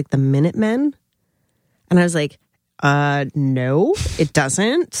of sounds like the Minutemen. And I was like, no, it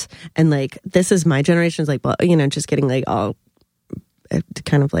doesn't. And like, this is my generation's like, well, you know, just getting like all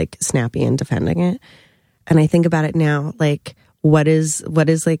kind of like snappy and defending it. And I think about it now, like, what is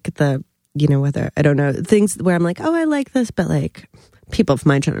like the, you know, whether, I don't know, things where I'm like, oh, I like this, but like people of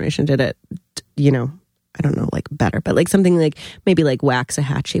my generation did it, you know, I don't know, like better, but like something like maybe like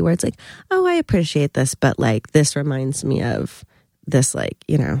Waxahachie where it's like, oh, I appreciate this, but like this reminds me of this, like,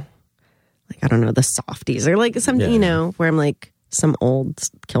 you know, like, I don't know, the Softies or like something, you know, where I'm like some old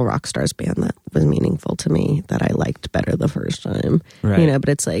Kill Rock Stars band that was meaningful to me that I liked better the first time, you know, but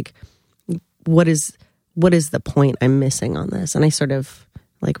it's like, what is the point I'm missing on this? And I sort of,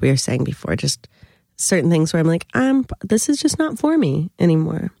 like we were saying before, just certain things where I'm like, this is just not for me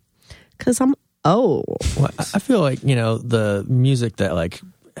anymore because I'm old. Well, I feel like, you know, the music that like,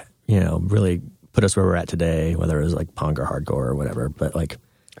 you know, really put us where we're at today, whether it was like punk or hardcore or whatever, but like,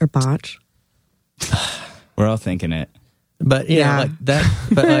 or Botch. We're all thinking it. But you know, like that,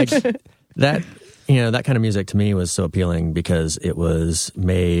 but like that, you know, that kind of music to me was so appealing because it was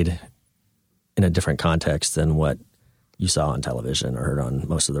made in a different context than what you saw on television or heard on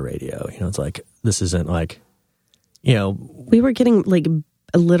most of the radio. You know, it's like, this isn't like, you know. We were getting like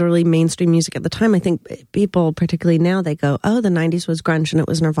literally mainstream music at the time. I think people, particularly now, they go, oh, the 90s was grunge and it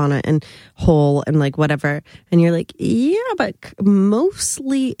was Nirvana and Hole and like whatever. And you're like, yeah, but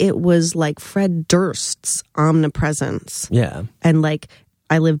mostly it was like Fred Durst's omnipresence. Yeah. And like,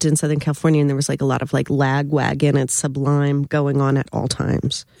 I lived in Southern California and there was like a lot of like Lagwagon and Sublime going on at all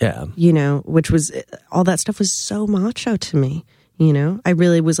times. Yeah. You know, which was, all that stuff was so macho to me. You know, I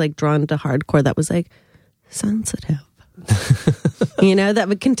really was like drawn to hardcore that was like sensitive. You know, that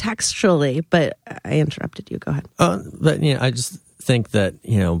would contextually, but I interrupted you. Go ahead. But, you know, I just think that,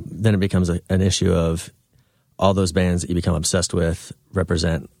 you know, then it becomes an issue of all those bands that you become obsessed with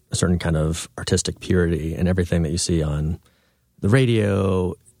represent a certain kind of artistic purity, and everything that you see on the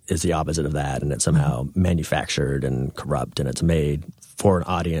radio is the opposite of that, and it's somehow manufactured and corrupt, and it's made for an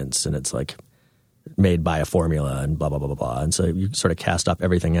audience, and it's like made by a formula and blah, blah, blah, blah, blah. And so you sort of cast off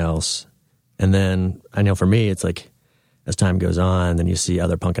everything else. And then I know for me, it's like, as time goes on, then you see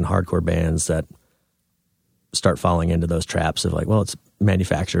other punk and hardcore bands that start falling into those traps of like, well, it's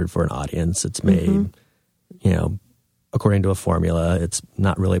manufactured for an audience. It's made, you know, according to a formula. It's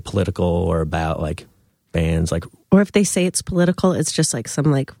not really political or about like bands like. Or if they say it's political, it's just like some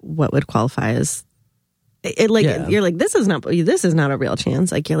like what would qualify as it. Like you're like, this is not a real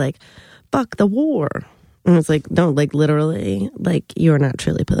chance. Like you're like, fuck the war, and it's like, no, like literally, like you are not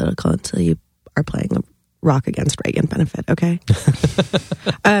truly political until you are playing a Rock Against Reagan benefit, okay?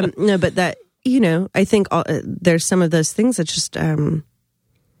 No, but that, you know, I think there's some of those things that just, I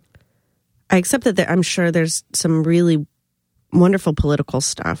accept that I'm sure there's some really wonderful political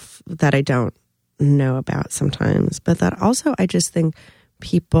stuff that I don't know about sometimes, but that also I just think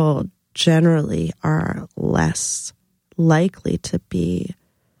people generally are less likely to be,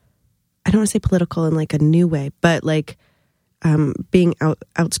 I don't want to say political in like a new way, but like being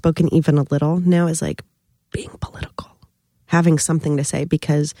outspoken even a little now is like, being political, having something to say,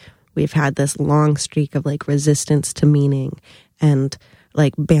 because we've had this long streak of like resistance to meaning and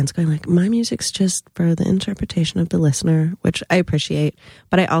like bands going like, my music's just for the interpretation of the listener, which I appreciate.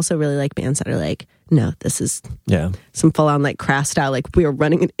 But I also really like bands that are like, no, this is some full on like crass style, like we are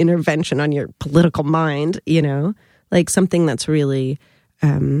running an intervention on your political mind, you know, like something that's really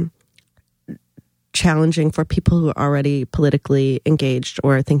challenging for people who are already politically engaged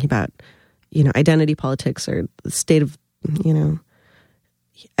or thinking about, you know, identity politics or the state of, you know,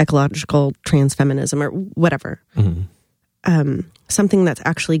 ecological transfeminism or whatever. Something that's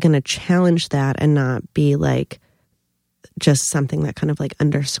actually going to challenge that and not be like just something that kind of like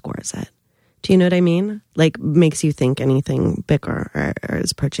underscores it. Do you know what I mean? Like makes you think anything bigger or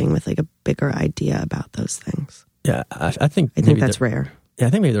is approaching with like a bigger idea about those things. Yeah, I think that's rare. Yeah, I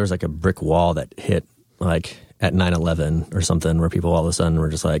think maybe there was like a brick wall that hit like at 9/11 or something where people all of a sudden were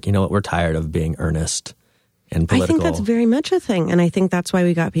just like, you know what, we're tired of being earnest and political. I think that's very much a thing. And I think that's why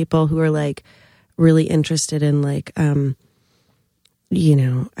we got people who are like really interested in like, you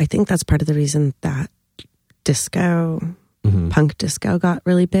know, I think that's part of the reason that disco, punk disco got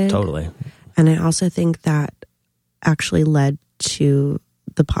really big. Totally. And I also think that actually led to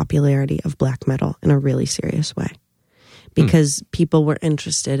the popularity of black metal in a really serious way. Because people were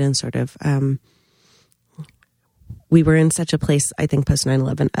interested in sort of, we were in such a place, I think, post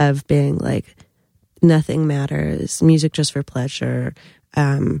 9/11 of being like, nothing matters, music just for pleasure,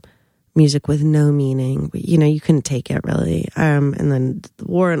 music with no meaning. You know, you couldn't take it really. And then the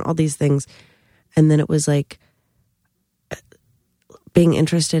war and all these things. And then it was like being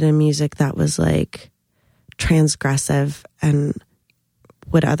interested in music that was like transgressive and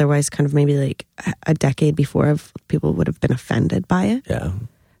would otherwise kind of maybe like a decade before of people would have been offended by it. Yeah.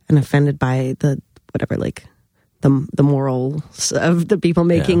 And offended by the whatever, like the morals of the people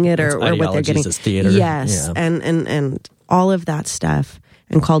making it or what they're getting. It's theater. Yes. Yeah. And all of that stuff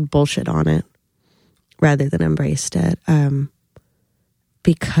and called bullshit on it rather than embraced it.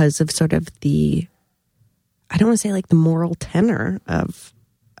 Because of sort of the, I don't want to say like the moral tenor of,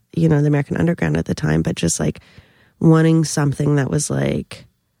 you know, the American underground at the time, but just like wanting something that was like,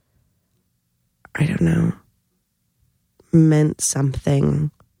 I don't know, meant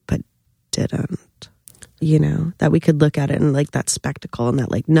something, but didn't, you know, that we could look at it and like that spectacle and that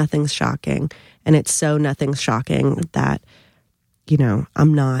like nothing's shocking. And it's so nothing's shocking that, you know,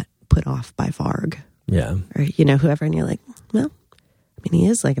 I'm not put off by Varg. Yeah. Or, you know, whoever. And you're like, well, I mean, he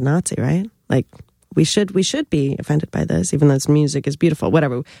is like a Nazi, right? Like, we should be offended by this, even though his music is beautiful.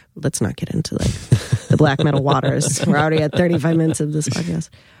 Whatever. Let's not get into like the black metal waters. We're already at 35 minutes of this podcast.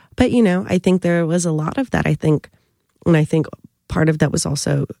 But, you know, I think there was a lot of that. I think part of that was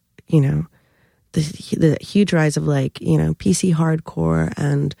also, you know, the huge rise of like, you know, PC hardcore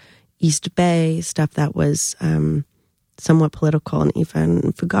and East Bay stuff that was somewhat political, and even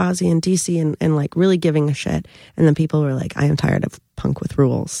Fugazi and DC and like really giving a shit. And then people were like, I am tired of punk with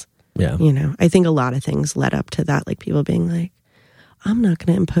rules. Yeah. You know, I think a lot of things led up to that, like people being like, I'm not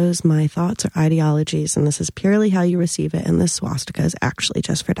going to impose my thoughts or ideologies, and this is purely how you receive it, and this swastika is actually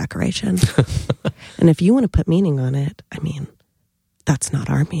just for decoration. And if you want to put meaning on it, I mean, that's not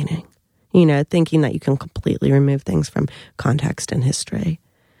our meaning. You know, thinking that you can completely remove things from context and history,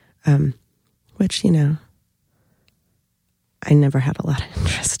 which, you know, I never had a lot of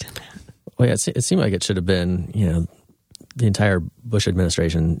interest in that. Well, yeah, it seemed like it should have been, you know, the entire Bush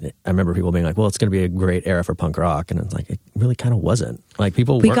administration. I remember people being like, well, it's going to be a great era for punk rock. And it's like, it really kind of wasn't. Like,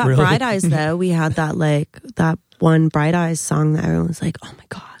 people we weren't got really... Bright Eyes, though. We had that one Bright Eyes song that everyone was like, oh my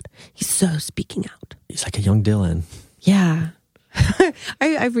God, he's so speaking out. He's like a young Dylan. Yeah.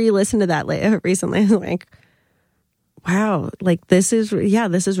 I re-listened to that recently. I was like, wow, like this is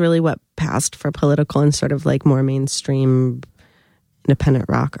really what passed for political and sort of like more mainstream independent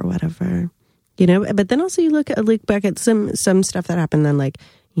rock or whatever. You know, but then also you look back at some stuff that happened then, like,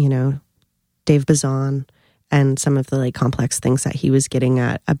 you know, Dave Bazan and some of the like complex things that he was getting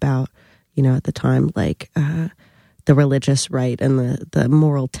at about, you know, at the time, like the religious right and the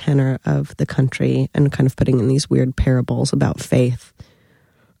moral tenor of the country, and kind of putting in these weird parables about faith.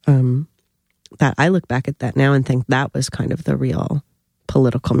 That I look back at that now and think that was kind of the real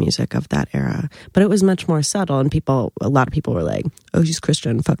political music of that era. But it was much more subtle, and a lot of people were like, oh, she's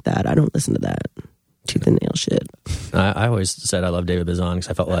Christian, fuck that, I don't listen to that tooth and nail shit. I always said I love David Bazan because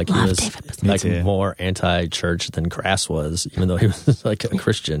I felt like he was like more anti-church than Crass was, even though he was like a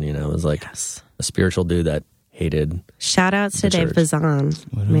Christian, you know. It was like a spiritual dude that hated. Shout outs to Dave Bazan,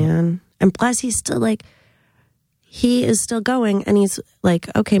 man. And plus he's still like, he is still going, and he's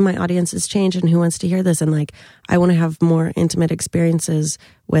like, okay, my audience has changed, and who wants to hear this? And like, I want to have more intimate experiences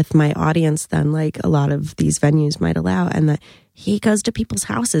with my audience than like a lot of these venues might allow. And that he goes to people's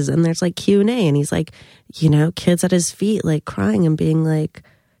houses, and there's like Q&A, and he's like, you know, kids at his feet, like crying and being like,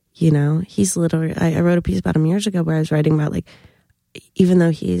 you know, he's literally, I wrote a piece about him years ago where I was writing about like, even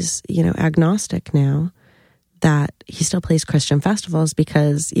though he's, you know, agnostic now, that he still plays Christian festivals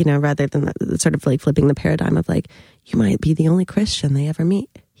because, you know, rather than sort of like flipping the paradigm of like, you might be the only Christian they ever meet.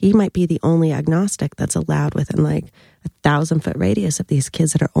 He might be the only agnostic that's allowed within like 1,000-foot radius of these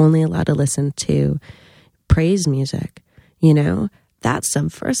kids that are only allowed to listen to praise music. You know, that's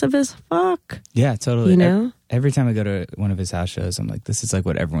subversive as fuck. Yeah, totally. You know? every time I go to one of his house shows, I'm like, this is like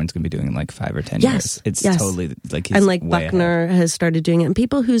what everyone's going to be doing in like 5 or 10 years. It's totally like he's and like way Buckner ahead. has started doing it, and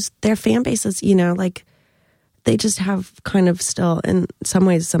people whose their fan bases, you know, like they just have kind of still in some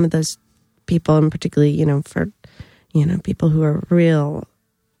ways some of those people, and particularly, you know, for, you know, people who are real,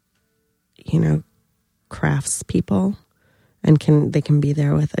 you know, crafts people, and they can be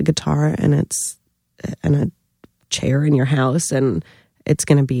there with a guitar and a chair in your house, and it's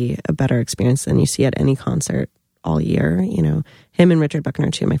going to be a better experience than you see at any concert all year. You know, him and Richard Buckner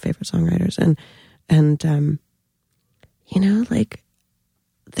are two of my favorite songwriters, and you know, like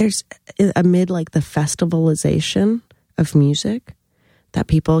there's amid like the festivalization of music that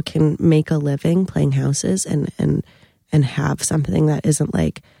people can make a living playing houses and have something that isn't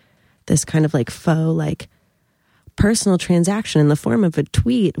like this kind of like faux like personal transaction in the form of a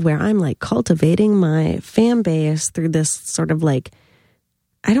tweet where I'm like cultivating my fan base through this sort of like,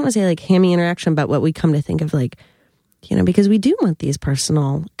 I don't want to say like hammy interaction, but what we come to think of like, you know, because we do want these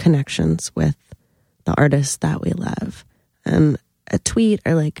personal connections with the artists that we love. And a tweet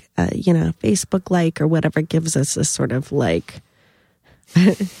or like, you know, Facebook like or whatever gives us this sort of like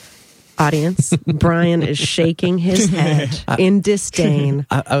audience. Brian is shaking his head in disdain.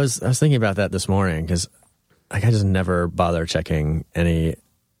 I was thinking about that this morning because like, I just never bother checking any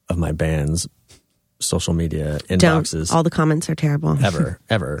of my band's social media inboxes. Don't. All the comments are terrible.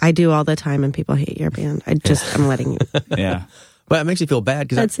 Ever. I do all the time, and people hate your band. I'm letting you. Yeah. But it makes me feel bad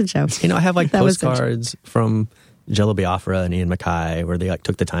because That's a joke. You know, I have like That was a joke. postcards from Jello Biafra and Ian Mackay where they like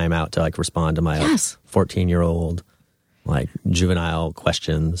took the time out to like respond to my Yes. 14-year-old like juvenile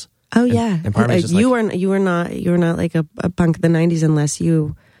questions. Oh yeah, and part of me is just you like, were not like a punk of the '90s unless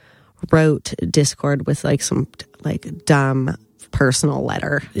you wrote Discord with like some like dumb personal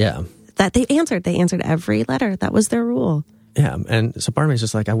letter. yeah. That they answered every letter. That was their rule. Yeah, and so part of me is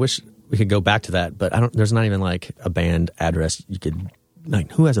just like, I wish we could go back to that, but there's not even like a band address you could,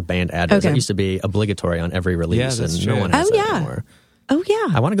 like, who has a band address? Okay. That used to be obligatory on every release, Yeah, that's and true. no one has Oh, that yeah. anymore. Oh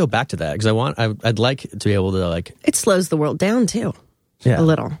yeah, I want to go back to that because I'd like to be able to like, it slows the world down too, yeah, a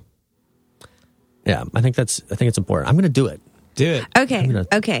little. Yeah, I think it's important. I'm going to do it. Do it.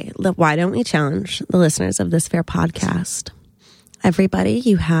 Okay. Why don't we challenge the listeners of this fair podcast? Everybody,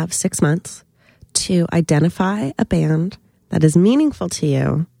 you have 6 months to identify a band that is meaningful to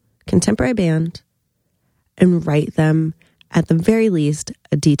you, contemporary band, and write them, at the very least,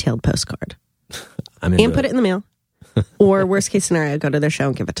 a detailed postcard. And put it in the mail. Or worst case scenario, go to their show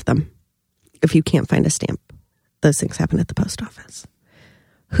and give it to them. If you can't find a stamp, those things happen at the post office.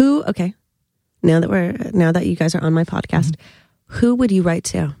 Okay, now that you guys are on my podcast, who would you write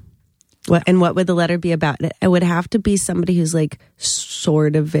to? What would the letter be about? It would have to be somebody who's like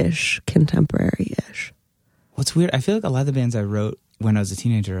sort of ish, contemporary-ish. What's weird, I feel like a lot of the bands I wrote when I was a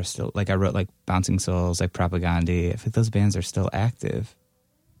teenager are still, like I wrote like Bouncing Souls, like Propaganda. I think those bands are still active.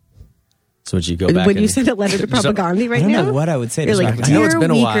 So would you go back? Would you send a letter to Propaganda right I don't now? know what I would say. You're to like, Propaganda. I know it's dear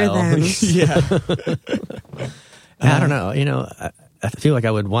been a weaker while. then. Yeah. I don't know. You know, I feel like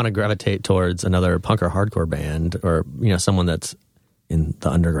I would want to gravitate towards another punk or hardcore band, or you know, someone that's in the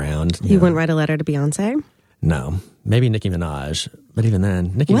underground. You wouldn't write a letter to Beyonce? No, maybe Nicki Minaj, but even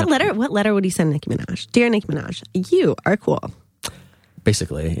then, What letter would he send Nicki Minaj? Dear Nicki Minaj, you are cool.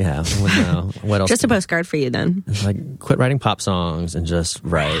 Basically, yeah. I wouldn't know. What else? Just a postcard for you then. Like, quit writing pop songs and just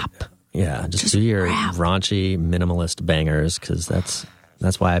write. Yeah, just do your raunchy minimalist bangers because that's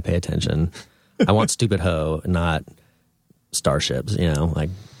why I pay attention. I want Stupid Ho, not Starships. You know, like,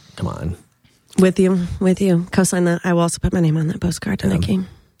 come on. With you. Co-sign that. I will also put my name on that postcard to Nicki.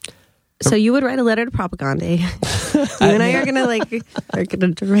 So you would write a letter to Propaganda. You and I are gonna write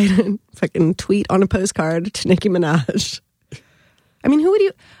a fucking tweet on a postcard to Nicki Minaj. I mean, who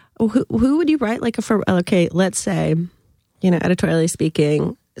would you write like okay, let's say, you know, editorially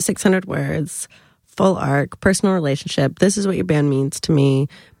speaking, 600 words, full arc, personal relationship. This is what your band means to me,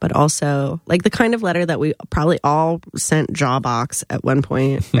 but also like the kind of letter that we probably all sent Jawbox at one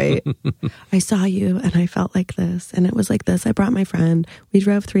point, right? I saw you and I felt like this, and it was like this. I brought my friend. We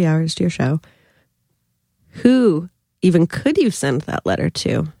drove 3 hours to your show. Who even could you send that letter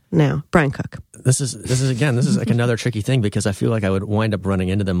to now? Brian Cook. This is like another tricky thing because I feel like I would wind up running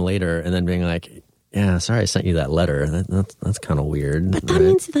into them later and then being like, yeah, sorry I sent you that letter. That's kind of weird. But that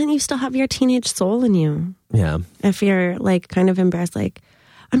means then you still have your teenage soul in you. Yeah. If you're like kind of embarrassed, like,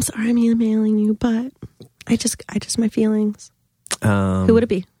 I'm sorry I'm emailing you, but I just my feelings. Who would it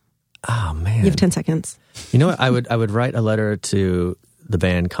be? Oh man. You have 10 seconds. You know what? I would write a letter to the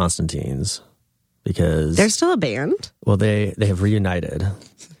band Constantines because They're still a band? well they have reunited.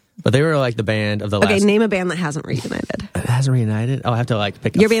 But they were like the band of the last. Okay, name a band that hasn't reunited. It hasn't reunited? Oh, I have to like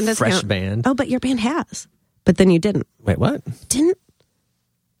pick Your a band doesn't fresh count. band. Oh, but your band has. But then you didn't. Wait, what? Didn't?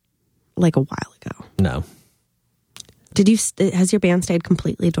 Like a while ago. No. Did you? Has your band stayed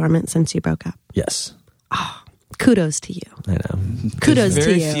completely dormant since you broke up? Yes. Kudos to you. I know. Kudos There's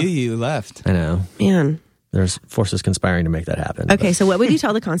to very you. few you left. I know. Man. There's forces conspiring to make that happen. Okay, so what would you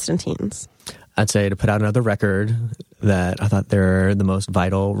tell the Constantines? I'd say to put out another record that I thought they're the most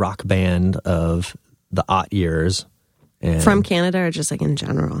vital rock band of the aught years. And From Canada or just like in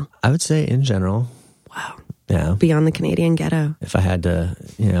general? I would say in general. Wow. Yeah. Beyond the Canadian ghetto. If I had to,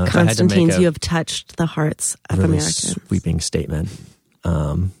 if I had to Constantines, make a you have touched the hearts of really Americans. sweeping statement.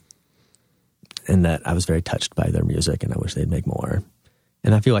 And that I was very touched by their music and I wish they'd make more.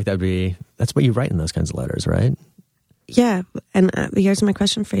 And I feel like that's what you write in those kinds of letters, right? Yeah, and here's my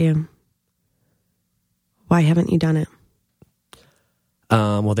question for you. Why haven't you done it?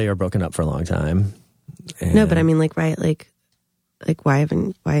 Well, they were broken up for a long time. No, but I mean, like why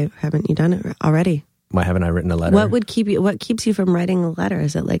haven't you done it already? Why haven't I written a letter? What keeps you from writing a letter?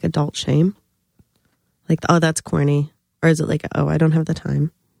 Is it like adult shame? Like, oh, that's corny. Or is it like, oh, I don't have the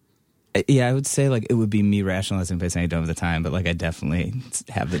time? Yeah, I would say like it would be me rationalizing by saying I don't have the time, but like I definitely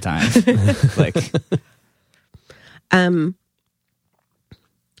have the time. Like,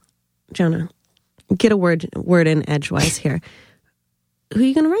 Jonah, get a word in edgewise here. Who are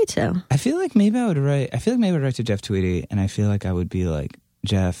you going to write to? I feel like maybe I would write to Jeff Tweedy, and I feel like I would be like,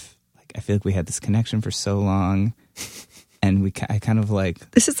 Jeff, like I feel like we had this connection for so long, and I kind of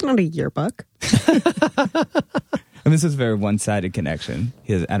like. This is not a yearbook. I mean, this was a very one-sided connection.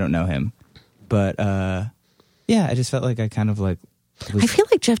 I don't know him, but yeah, I just felt like I kind of like. I feel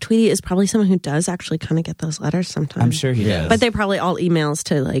like Jeff Tweedy is probably someone who does actually kind of get those letters sometimes. I'm sure he does, but they're probably all emails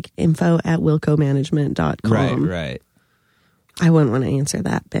to like info@wilcomanagement.com. Right. I wouldn't want to answer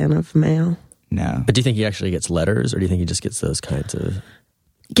that ban of mail. No, But do you think he actually gets letters or do you think he just gets those kinds of.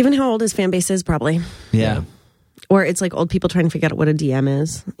 Given how old his fan base is, probably. yeah. Or it's like old people trying to figure out what a DM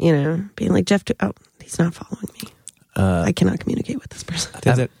is, being like, he's not following me. I cannot communicate with this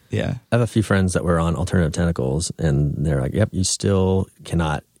person. Yeah. I have a few friends that were on Alternative Tentacles, and they're like, yep, you still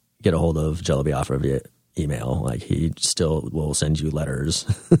cannot get a hold of Jello Biafra via email. Like, he still will send you letters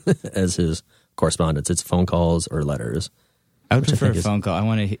as his correspondence. It's phone calls or letters. I would prefer a phone call. I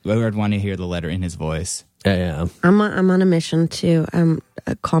would want to hear the letter in his voice. Yeah. I'm on a mission to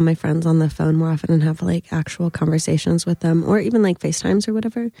call my friends on the phone more often and have like actual conversations with them, or even like FaceTimes or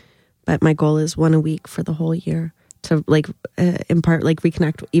whatever. But my goal is one a week for the whole year. To like in part like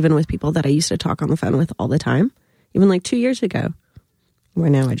reconnect even with people that I used to talk on the phone with all the time, even like 2 years ago, where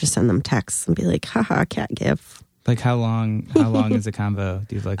now I just send them texts and be like, haha, cat gif. Like how long is a combo?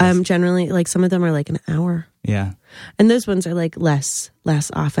 Do you like generally like some of them are like an hour. Yeah. And those ones are like less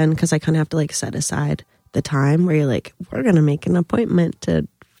often because I kind of have to like set aside the time where you're like, we're gonna make an appointment to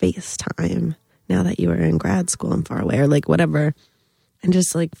FaceTime now that you are in grad school and far away, or like whatever, and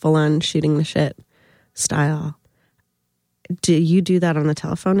just like full on shooting the shit style. Do you do that on the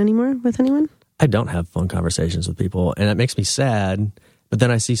telephone anymore with anyone? I don't have phone conversations with people, and that makes me sad. But then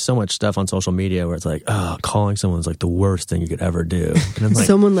I see so much stuff on social media where it's like, oh, calling someone's like the worst thing you could ever do. And I'm like,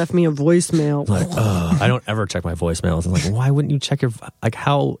 someone left me a voicemail. Like, oh, I don't ever check my voicemails. I'm like, why wouldn't you check your, like,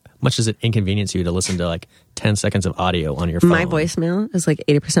 how much does it inconvenience you to listen to like 10 seconds of audio on your phone? My voicemail is like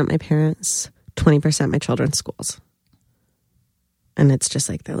 80% my parents, 20% my children's schools. And it's just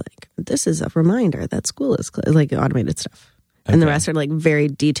like, they're like, this is a reminder that school is like automated stuff. And the rest are like very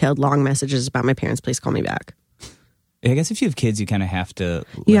detailed, long messages about my parents. Please call me back. I guess if you have kids, you kind of have to.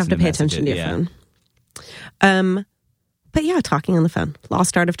 You have to pay attention to your phone. But yeah, talking on the phone.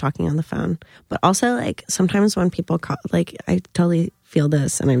 Lost art of talking on the phone. But also, like, sometimes when people call, like, I totally feel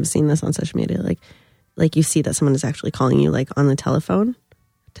this, and I've seen this on social media, like you see that someone is actually calling you, like, on the telephone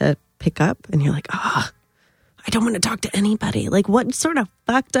to pick up, and you're like, I don't want to talk to anybody. Like, what sort of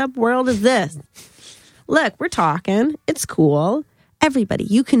fucked up world is this? Look, we're talking. It's cool. Everybody,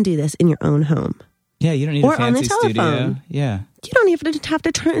 you can do this in your own home. Yeah, you don't need or a fancy on the telephone. studio. Yeah. You don't even have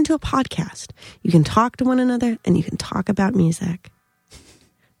to turn it into a podcast. You can talk to one another and you can talk about music.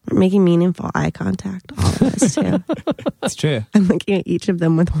 We're making meaningful eye contact, all of us, too. That's true. I'm looking at each of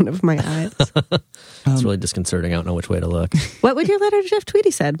them with one of my eyes. It's really disconcerting. I don't know which way to look. What would your letter to Jeff Tweedy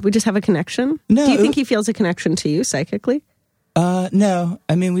said? We just have a connection? No. Do you think he feels a connection to you psychically? No.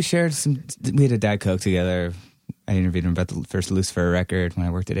 I mean, we had a Dad Coke together. I interviewed him about the first Loose Fur record when I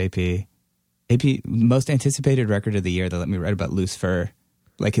worked at AP. AP, most anticipated record of the year. They let me write about Loose Fur,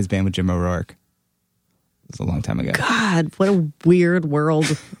 like his band with Jim O'Rourke. It was a long time ago. God, what a weird world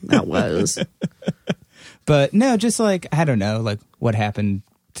that was. But no, just like, I don't know, like what happened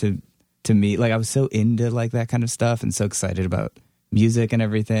to me. Like I was so into like that kind of stuff and so excited about music and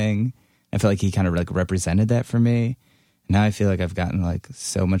everything I feel like he kind of like represented that for me. Now I feel like I've gotten like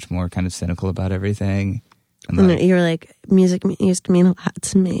so much more kind of cynical about everything. And you were like, music used to mean a lot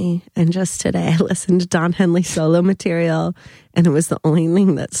to me. And just today I listened to Don Henley solo material, and it was the only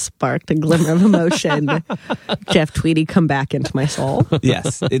thing that sparked a glimmer of emotion. Jeff Tweedy, come back into my soul.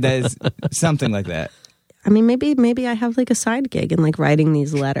 Yes, that is something like that. I mean, maybe I have like a side gig in like writing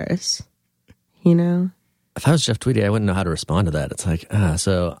these letters, you know? If I was Jeff Tweedy, I wouldn't know how to respond to that. It's like,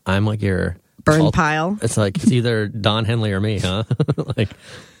 so I'm like your... Burn pile. It's like, it's either Don Henley or me, huh? Like,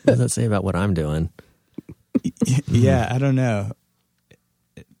 what does that say about what I'm doing? Yeah, I don't know.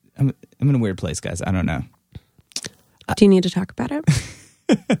 I'm in a weird place, guys. I don't know. Do you need to talk about it?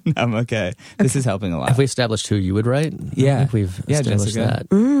 I'm okay. This is helping a lot. Have we established who you would write? Yeah. I think we've established Jessica.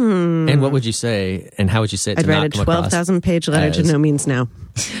 that. And what would you say, and how would you say it I'd to write not a come across 12,000-page letter to as- No Means No.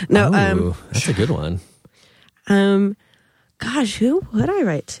 No, Ooh, that's a good one. gosh, who would I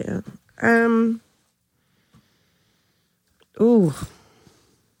write to? Ooh.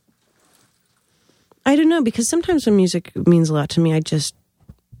 I don't know, because sometimes when music means a lot to me, I just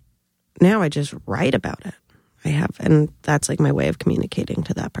write about it. And that's like my way of communicating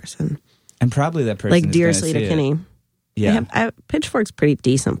to that person. And probably that person Like is Dear gonna see Sleater it. Kinney. Yeah. Pitchfork's a pretty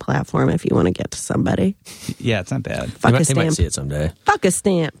decent platform if you want to get to somebody. Yeah, it's not bad. Fuck They a might stamp. see it someday. Fuck a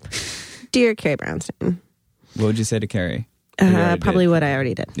stamp. Dear Carrie Brownstein. What would you say to Carrie? You already Probably did. what I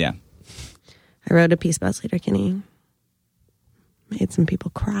already did. Yeah. I wrote a piece about Sleater Kinney. Made some people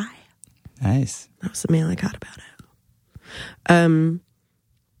cry. Nice. That was the mail I got about it.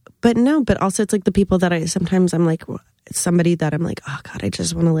 But also it's like the people that I'm like, somebody that I'm like, oh God, I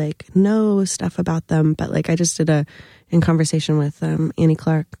just want to like know stuff about them. But like I just did in conversation with Annie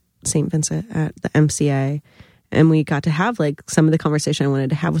Clark, St. Vincent at the MCA. And we got to have like some of the conversation I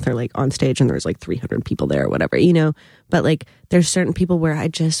wanted to have with her, like on stage, and there was like 300 people there or whatever, you know. But like there's certain people where I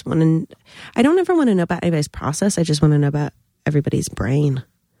just want to, I don't ever want to know about anybody's process. I just want to know about everybody's brain,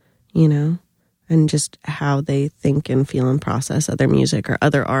 you know, and just how they think and feel and process other music or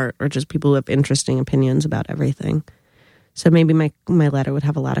other art, or just people who have interesting opinions about everything. So maybe my letter would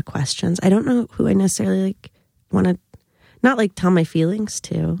have a lot of questions. I don't know who I necessarily like want to, not like tell my feelings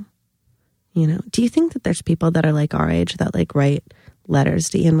to, you know. Do you think that there's people that are like our age that like write letters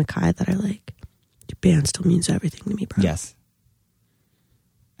to Ian MacKaye that are like, your band still means everything to me, bro? Yes.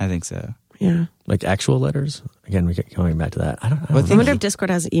 I think so. Yeah. Like actual letters? Again, we get going back to that. I don't know. I wonder if Discord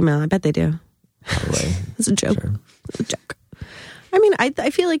has an email. I bet they do. Probably. It's a joke. Sure. It's a joke. I mean, I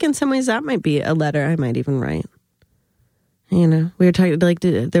feel like in some ways that might be a letter I might even write. You know, we were talking, like,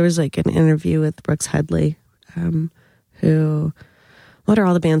 there was like an interview with Brooks Headley, who, what are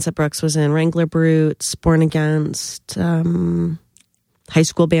all the bands that Brooks was in? Wrangler Brutes, Born Against, high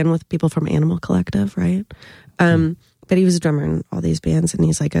school band with people from Animal Collective, right? But he was a drummer in all these bands, and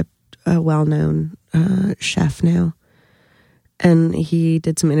he's like a well-known chef now. And he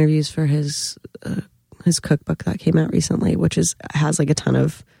did some interviews for his cookbook that came out recently, which has like a ton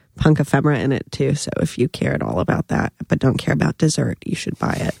of punk ephemera in it too. So if you care at all about that, but don't care about dessert, you should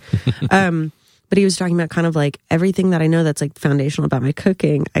buy it. But he was talking about kind of like everything that I know that's like foundational about my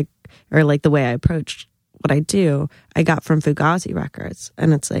cooking, or like the way I approached what I do, I got from Fugazi Records.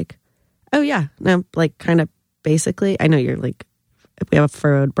 And it's like, oh yeah, no, like kind of basically, I know you're like, we have a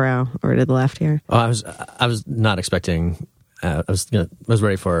furrowed brow over to the left here. Well, I was not expecting. I was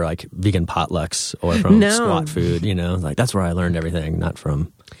ready for like vegan potlucks or from Squat Food. You know, like that's where I learned everything, not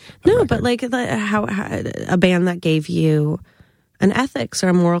from. No, but like how a band that gave you an ethics or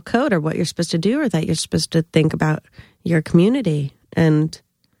a moral code or what you're supposed to do, or that you're supposed to think about your community and,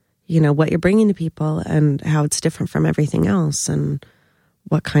 you know, what you're bringing to people and how it's different from everything else, and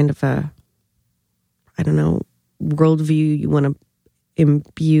what kind of a, I don't know, worldview you want to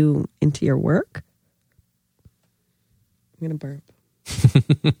imbue into your work. I'm going to burp.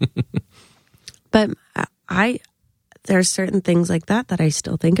 But there are certain things like that I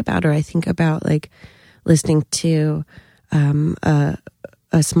still think about, or I think about like listening to a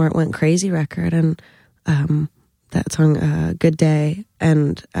Smart Went Crazy record, and that song Good Day,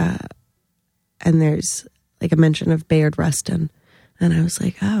 and there's like a mention of Bayard Rustin, and I was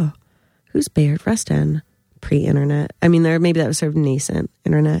like, oh, who's Bayard Rustin? Pre-internet. I mean, maybe that was sort of nascent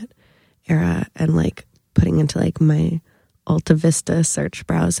internet era, and like putting into like my Alta Vista search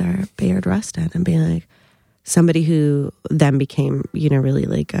browser Bayard Rustin, and being like somebody who then became, you know, really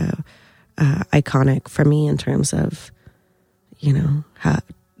like iconic for me in terms of, you know,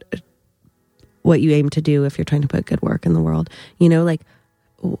 what you aim to do if you're trying to put good work in the world. You know, like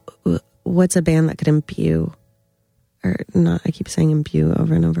what's a band that could imbue, or not, I keep saying imbue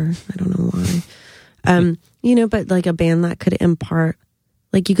over and over, I don't know why. You know, but like a band that could impart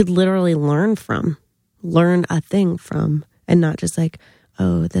like you could literally learn a thing from, and not just like,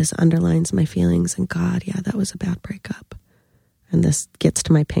 oh, this underlines my feelings and God, yeah, that was a bad breakup. And this gets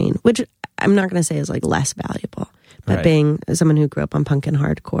to my pain, which I'm not going to say is like less valuable. But Right. being someone who grew up on punk and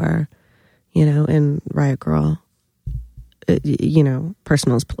hardcore, and Riot Grrrl,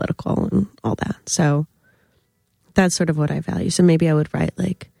 personal is political and all that. So that's sort of what I value. So maybe I would write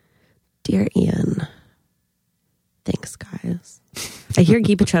like, Dear Ian, thanks, guys. I hear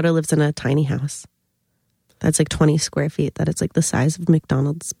Guy Picciotto lives in a tiny house that's like 20 square feet, that it's like the size of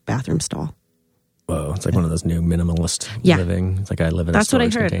McDonald's bathroom stall. Whoa, it's like one of those new minimalist Yeah. living. It's like I live in That's a what I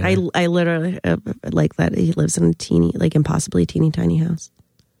storage heard. container. I literally like that he lives in a teeny, like impossibly teeny tiny house,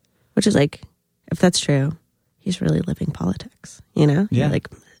 which is like, if that's true, he's really living politics, Yeah. Like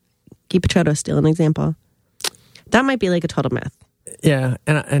Guy Picciotto is still an example. That might be like a total myth. Yeah,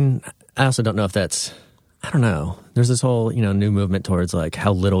 and I also don't know if that's, I don't know. There's this whole, new movement towards like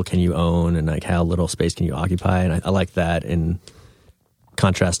how little can you own and like how little space can you occupy. And I like that in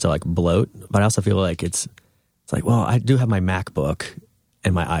contrast to like bloat. But I also feel like it's like, well, I do have my MacBook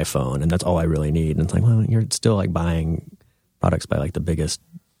and my iPhone and that's all I really need. And it's like, well, you're still like buying products by like the biggest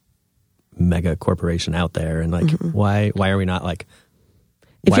mega corporation out there. And like, why are we not like,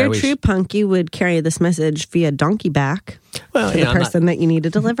 If why you're are a we true punk, you would carry this message via donkey back Well, to the person that you need to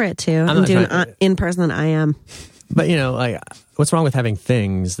deliver it to, and not do trying- an in-person IM. But like, what's wrong with having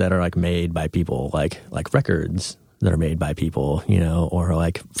things that are like made by people, like records that are made by people, or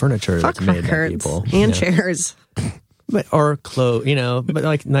like furniture Fuck that's made by records people, and chairs. but or clothes, but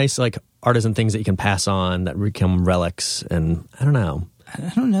like nice like artisan things that you can pass on that become relics, and I don't know.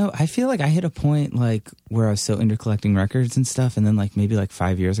 I don't know. I feel like I hit a point like where I was so into collecting records and stuff, and then like maybe like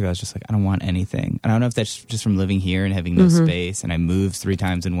 5 years ago, I was just like, I don't want anything. And I don't know if that's just from living here and having no space. And I moved 3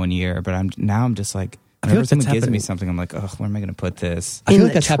 times in 1 year, but I'm just like, I feel whenever like someone that's gives me happening- something, I'm like, oh, where am I going to put this? I feel In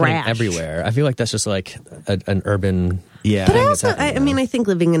like the that's happening trash. everywhere. I feel like that's just like an urban. Yeah, But I thing also, that's happening now. I think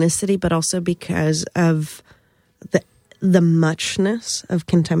living in a city, but also because of the muchness of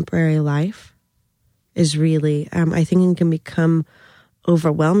contemporary life is really, I think it can become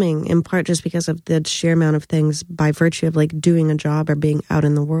overwhelming, in part just because of the sheer amount of things by virtue of like doing a job or being out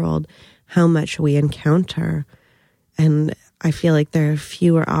in the world, how much we encounter. And I feel like there are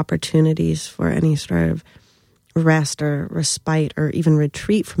fewer opportunities for any sort of rest or respite or even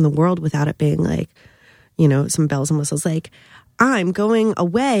retreat from the world without it being like, some bells and whistles, like, I'm going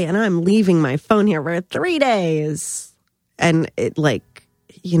away and I'm leaving my phone here for 3 days. And it like,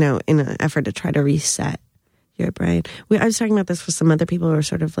 in an effort to try to reset your brain. I was talking about this with some other people who are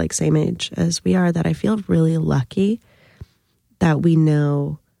sort of like same age as we are, that I feel really lucky that we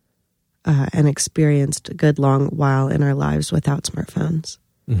know and experienced a good long while in our lives without smartphones.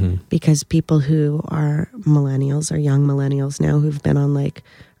 Because people who are millennials or young millennials now who've been on like,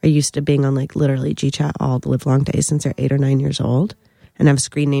 are used to being on like literally GChat all the live long days since they're 8 or 9 years old and have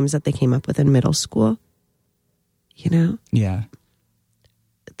screen names that they came up with in middle school, yeah.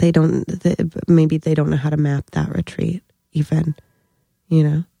 maybe they don't know how to map that retreat even,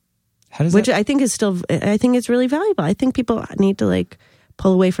 How does which that? I think it's really valuable. I think people need to like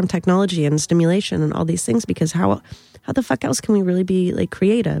pull away from technology and stimulation and all these things, because how the fuck else can we really be like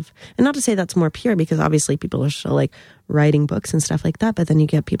creative? And not to say that's more pure, because obviously people are still like writing books and stuff like that. But then you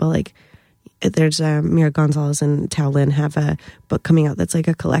get people like, there's Mira Gonzalez and Tao Lin have a book coming out that's like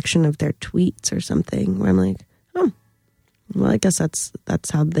a collection of their tweets or something, where I'm like, oh, well, I guess that's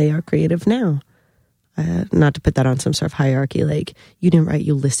how they are creative now. Not to put that on some sort of hierarchy, like you didn't write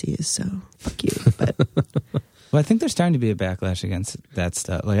Ulysses, so fuck you. But Well, I think there's starting to be a backlash against that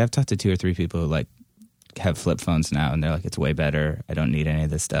stuff. Like I've talked to 2 or 3 people who like have flip phones now, and they're like, it's way better. I don't need any of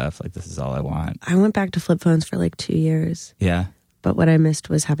this stuff. Like this is all I want. I went back to flip phones for like 2 years. Yeah. But what I missed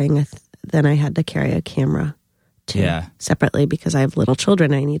was having then I had to carry a camera too, Yeah. separately, because I have little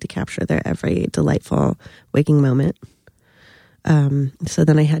children. I need to capture their every delightful waking moment. So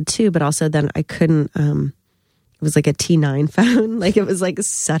then I had 2, but also then I couldn't, it was like a T9 phone. Like it was like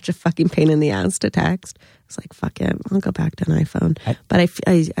such a fucking pain in the ass to text. I was like, fuck it, I'll go back to an iPhone. But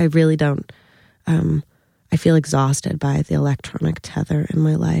I really don't, I feel exhausted by the electronic tether in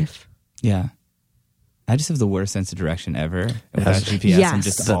my life. Yeah. I just have the worst sense of direction ever. Without GPS, I'm Yes.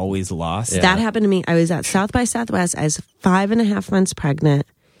 just always lost. Yeah. That happened to me. I was at South by Southwest. I was 5.5 months pregnant,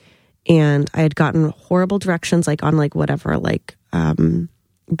 and I had gotten horrible directions, like on like whatever, like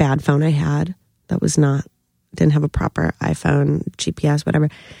bad phone I had that was didn't have a proper iPhone, GPS, whatever.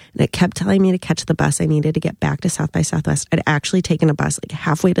 And it kept telling me to catch the bus I needed to get back to South by Southwest. I'd actually taken a bus like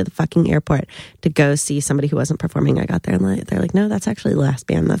halfway to the fucking airport to go see somebody who wasn't performing. I got there and they're like, no, that's actually the last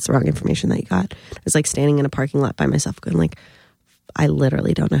band. That's the wrong information that you got. I was like standing in a parking lot by myself going like, I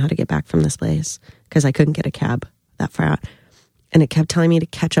literally don't know how to get back from this place because I couldn't get a cab that far out. And it kept telling me to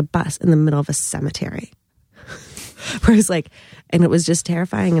catch a bus in the middle of a cemetery. Where it's like, and it was just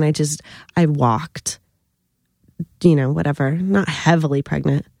terrifying. And I walked, whatever, not heavily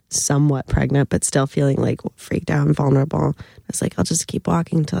pregnant, somewhat pregnant, but still feeling like freaked out and vulnerable. I was like, I'll just keep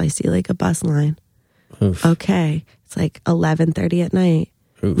walking until I see like a bus line. Oof. Okay. It's like 11:30 at night.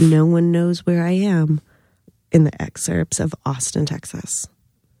 Oof. No one knows where I am in the excerpts of Austin, Texas.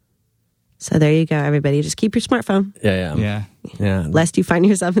 So there you go, everybody. Just keep your smartphone. Yeah. Lest you find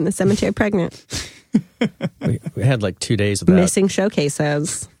yourself in the cemetery pregnant. we had like 2 days of that. Missing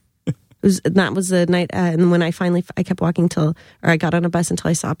showcases. That was the night, and when I kept walking I got on a bus until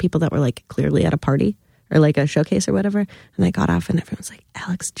I saw people that were like clearly at a party or like a showcase or whatever, and I got off and everyone was like,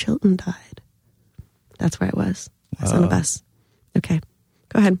 Alex Chilton died. That's where I was. I was on a bus. Okay,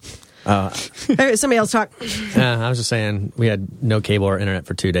 go ahead. Somebody else talk. I was just saying we had no cable or internet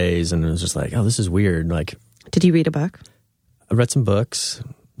for 2 days, and it was just like, oh, this is weird. Like, did you read a book? I read some books,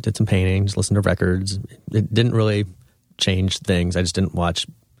 did some paintings, listened to records. It didn't really change things. I just didn't watch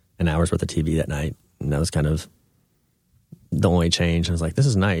an hour's worth of TV that night, and that was kind of the only change. I was like, this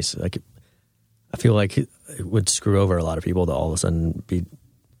is nice. Like, I feel like it would screw over a lot of people to all of a sudden be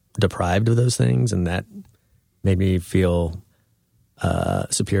deprived of those things, and that made me feel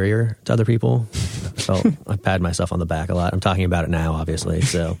superior to other people. I pat myself on the back a lot. I'm talking about it now, obviously,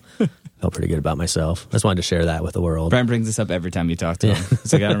 so I felt pretty good about myself. I just wanted to share that with the world. Brian brings this up every time you talk to him.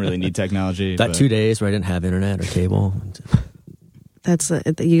 It's like, I don't really need technology. That 2 days where I didn't have internet or cable.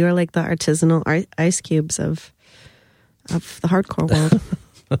 You're like the artisanal ice cubes of the hardcore world.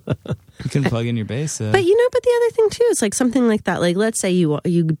 You can plug in your bass. But the other thing too is like something like that. Like, let's say you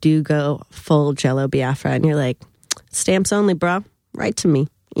do go full Jello Biafra and you're like, stamps only, bro. Write to me,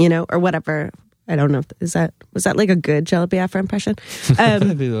 or whatever. I don't know. Was that like a good Jello Biafra impression?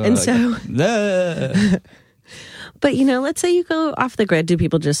 And so, but let's say you go off the grid. Do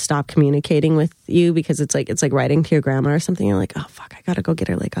people just stop communicating with you because it's like writing to your grandma or something? You're like, oh fuck, I gotta go get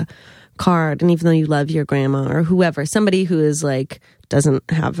her like a card. And even though you love your grandma or whoever, somebody who is like doesn't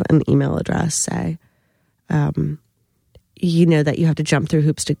have an email address, say, that you have to jump through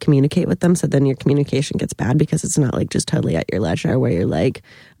hoops to communicate with them. So then your communication gets bad because it's not like just totally at your leisure where you're like,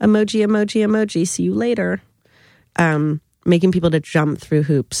 emoji, emoji, emoji, see you later. Making people to jump through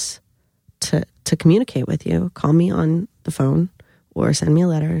hoops to communicate with you. Call me on the phone or send me a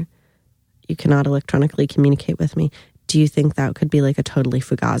letter. You cannot electronically communicate with me. Do you think that could be like a totally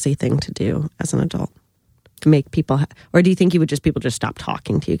fugazi thing to do as an adult? Make people, or do you think people just stop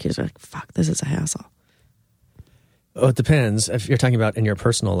talking to you because they're like, fuck, this is a hassle? Oh, it depends. If you're talking about in your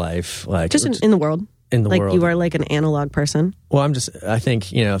personal life, like just in the world, in the like world, you are like an analog person. Well, I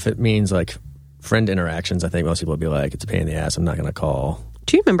think if it means like friend interactions, I think most people would be like, it's a pain in the ass. I'm not going to call.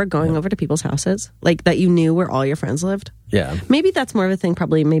 Do you remember going over to people's houses like that you knew where all your friends lived? Yeah, maybe that's more of a thing.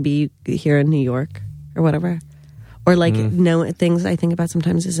 Probably maybe here in New York or whatever. Or like things I think about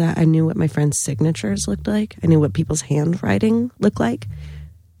sometimes is that I knew what my friends' signatures looked like. I knew what people's handwriting looked like.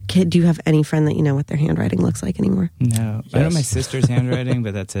 Kid, do you have any friend that you know what their handwriting looks like anymore? No. Yes. I know my sister's handwriting,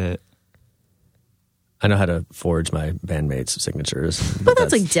 but that's it. I know how to forge my bandmates' signatures. But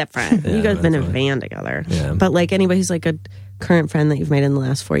that's like different. Yeah, you guys have been in a van together. Yeah. But like anybody who's like a current friend that you've made in the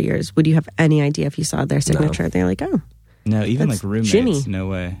last 4 years, would you have any idea if you saw their signature? No. They're like, oh. No, even like roommates. Jimmy. No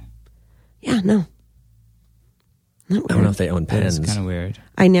way. Yeah, no. I don't know if they own pens. It's kind of weird.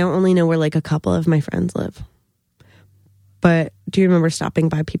 I now only know where like a couple of my friends live. But do you remember stopping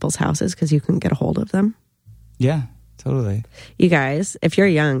by people's houses because you couldn't get a hold of them? Yeah, totally. You guys, if you're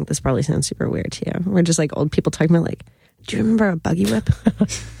young, this probably sounds super weird to you. We're just like old people talking about like, do you remember a buggy whip?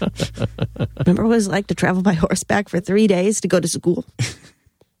 Remember what it was like to travel by horseback for 3 days to go to school?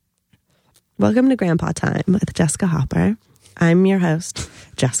 Welcome to Grandpa Time with Jessica Hopper. I'm your host,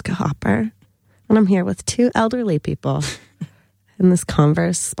 Jessica Hopper. And I'm here with two elderly people in this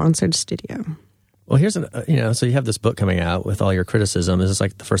Converse-sponsored studio. Well, here's so you have this book coming out with all your criticism. Is this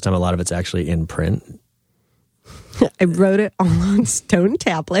like the first time a lot of it's actually in print? I wrote it all on stone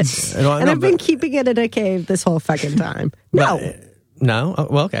tablets, and I've been keeping it in a cave this whole fucking time. No. No? Oh,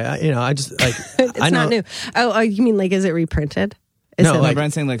 well, okay. I just like... it's not new. Oh, you mean like, is it reprinted?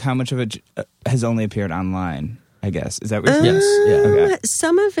 Brian's saying like how much of it has only appeared online, I guess. Is that what you're saying? Yes. Yeah. Okay.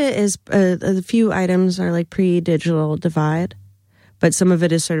 Some of it is, a few items are like pre-digital divide, but some of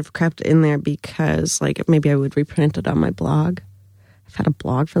it is sort of crept in there because like maybe I would reprint it on my blog. I've had a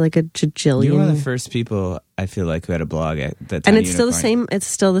blog for like a jajillion. You're one of the first people I feel like who had a blog at that time. And it's still the same. It's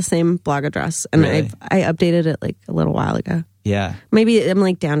still the same blog address, and Really? I updated it like a little while ago. Yeah, Maybe I'm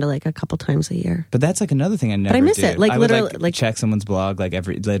like down to like a couple times a year. but that's like another thing I never. I miss do. it. Like, I would, literally, like- check someone's blog like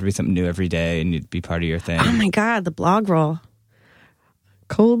they'd read something new every day, and you'd be part of your thing. Oh my god, the blog roll.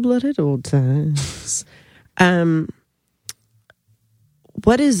 Cold-blooded old times.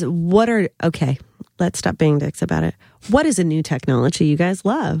 Okay, let's stop being dicks about it. What is a new technology you guys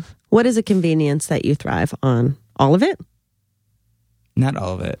love? What is a convenience that you thrive on? All of it? Not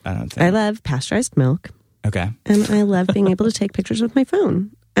all of it, I don't think. I love pasteurized milk, Okay. and I love being able to take pictures with my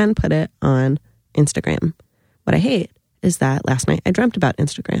phone and put it on Instagram. What I hate is that last night I dreamt about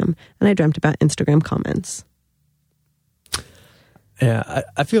Instagram, and I dreamt about Instagram comments. Yeah,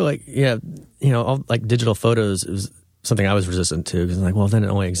 I feel like, all, like digital photos is something I was resistant to because I'm like, well, then it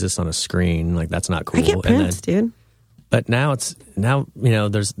only exists on a screen. Like, that's not cool. I get prints, dude. But now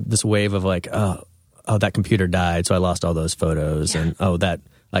there's this wave of like, oh, that computer died, so I lost all those photos. Yeah. And I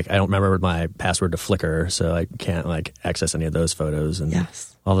don't remember my password to Flickr, so I can't like access any of those photos. And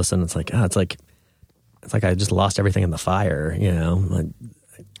Yes. all of a sudden it's like I just lost everything in the fire, like,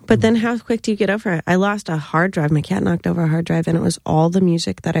 But then how quick do you get over it? I lost a hard drive. My cat knocked over a hard drive, and it was all the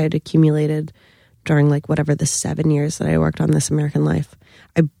music that I had accumulated during like whatever the 7 years that I worked on This American Life.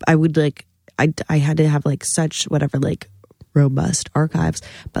 I would like, I had to have like such whatever like robust archives,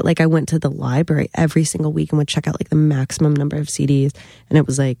 but like I went to the library every single week and would check out like the maximum number of CDs, and it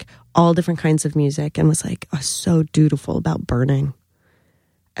was like all different kinds of music, and was like so dutiful about burning.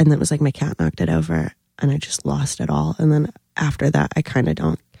 And then it was like my cat knocked it over, and I just lost it all. And then after that, I kind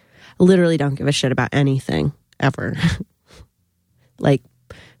of literally don't give a shit about anything ever. Like,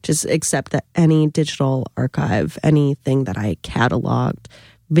 just accept that any digital archive, anything that I cataloged,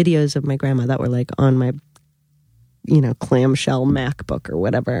 videos of my grandma that were like on my, clamshell MacBook or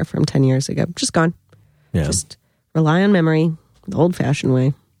whatever from 10 years ago, just gone. yeah. Just rely on memory the old fashioned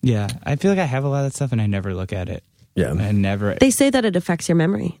way. Yeah, I feel like I have a lot of that stuff, and I never look at it. Yeah. I never. They say that it affects your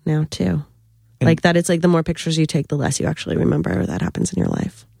memory now too. Like that it's like the more pictures you take, the less you actually remember that happens in your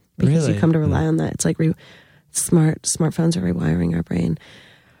life. Because Really? you come to rely on that. It's like smartphones are rewiring our brain.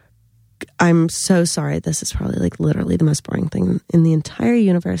 I'm so sorry. This is probably like literally the most boring thing in the entire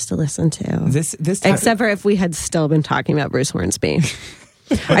universe to listen to. This Except for if we had still been talking about Bruce Hornsby.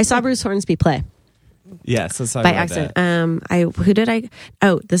 I saw Bruce Hornsby play Yes, let's talk by about accident.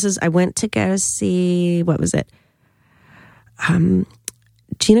 that. I went to go see, what was it?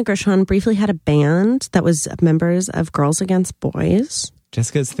 Gina Gershon briefly had a band that was members of Girls Against Boys.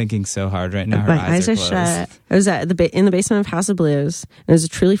 Jessica's thinking so hard right now. Her My eyes are shut. closed. I was in the basement of House of Blues. It was a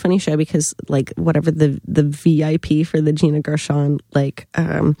truly funny show because, like, whatever the VIP for the Gina Gershon,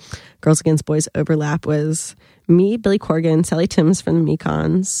 Girls Against Boys overlap was me, Billy Corgan, Sally Timms from the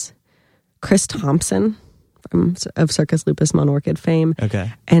Mekons, Chris Thompson of Circus Lupus Monorchid fame,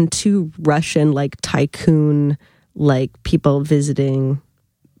 Okay. and two Russian, like, tycoon, like, people visiting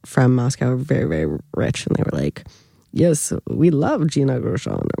from Moscow, very, very rich, and they were like, yes, we love Gina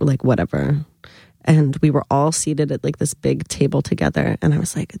Gershon, or like whatever. And we were all seated at like this big table together. And I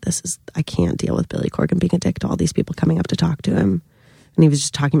was like, I can't deal with Billy Corgan being a dick to all these people coming up to talk to him. And he was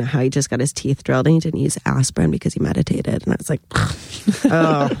just talking about how he just got his teeth drilled and he didn't use aspirin because he meditated. And I was like,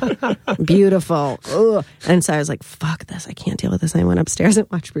 oh, beautiful. Ugh. And so I was like, fuck this. I can't deal with this. And I went upstairs and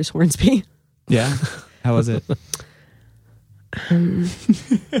watched Bruce Hornsby. Yeah. How was it?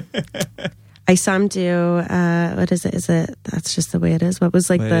 I saw him do, what is it? Is it, that's just the way it is? What was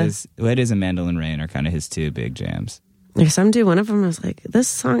like What is a Mandolin Rain are kind of his two big jams. I saw him do one of them. I was like, this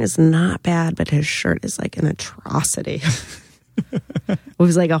song is not bad, but his shirt is like an atrocity. It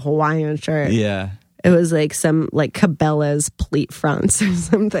was like a Hawaiian shirt. Yeah. It was like some like Cabela's pleat fronts or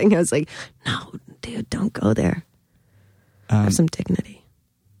something. I was like, no, dude, don't go there. Have some dignity.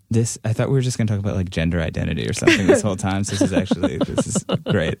 I thought we were just going to talk about like gender identity or something this whole time. So this is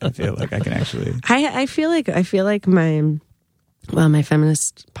great. I feel like I can actually. I feel like my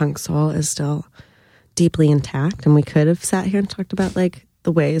feminist punk soul is still deeply intact, and we could have sat here and talked about like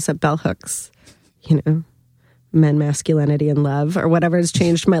the ways that bell hooks, men, masculinity, and love, or whatever has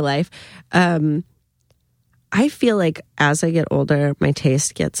changed my life. I feel like as I get older, my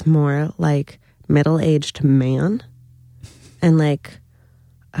taste gets more like middle-aged man, and like.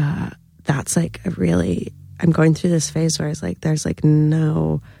 That's like I'm going through this phase where it's like there's like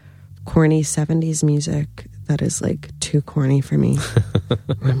no corny 70s music that is like too corny for me.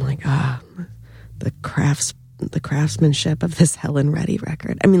 Where I'm like, the craftsmanship of this Helen Reddy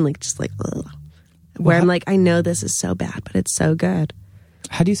record. I mean, like, just like, ugh. Where I'm like, I know this is so bad, but it's so good.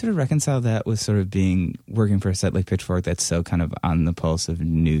 How do you sort of reconcile that with sort of working for a site like Pitchfork that's so kind of on the pulse of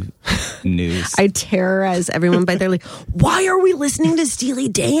news? I terrorize everyone by they're like, why are we listening to Steely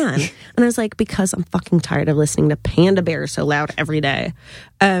Dan? And I was like, because I'm fucking tired of listening to Panda Bear so loud every day.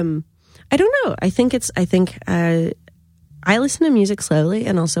 I don't know. I think I listen to music slowly,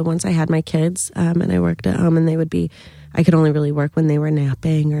 and also once I had my kids and I worked at home, and I could only really work when they were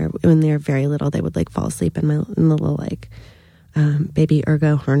napping or when they were very little. They would like fall asleep in the little like baby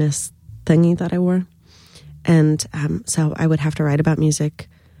ergo harness thingy that I wore. And so I would have to write about music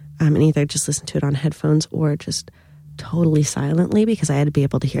and either just listen to it on headphones or just totally silently, because I had to be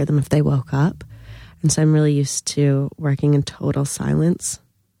able to hear them if they woke up. And so I'm really used to working in total silence.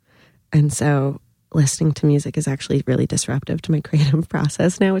 And so listening to music is actually really disruptive to my creative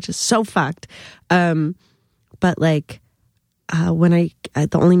process now, which is so fucked. But like when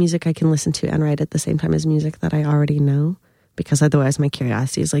the only music I can listen to and write at the same time is music that I already know, because otherwise my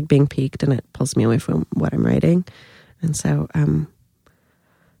curiosity is like being piqued and it pulls me away from what I'm writing. And so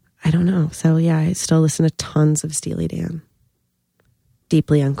I don't know. So yeah, I still listen to tons of Steely Dan.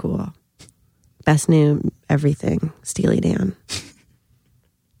 Deeply uncool. Best new everything, Steely Dan.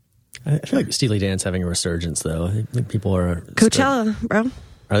 I feel like Steely Dan's having a resurgence, though. I think people are... Coachella, bro.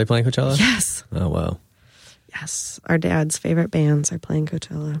 Are they playing Coachella? Yes. Oh, wow. Yes. Our dad's favorite bands are playing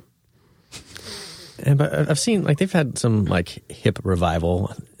Coachella. But I've seen, like, they've had some, like, hip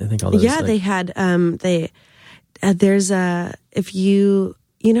revival. I think all those... Yeah, they had... there's if you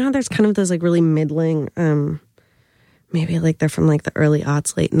know how there's kind of those, like, really middling... maybe, like, they're from, like, the early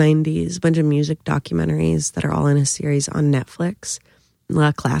aughts, late 90s. A bunch of music documentaries that are all in a series on Netflix.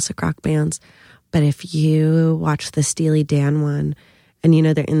 Classic rock bands. But if you watch the Steely Dan one, and you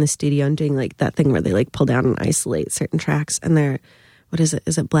know they're in the studio and doing like that thing where they like pull down and isolate certain tracks, and they're, what is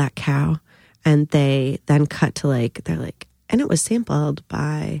it Black Cow, and they then cut to like, they're like, and it was sampled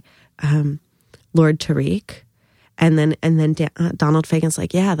by Lord Tariq, and then Donald Fagen's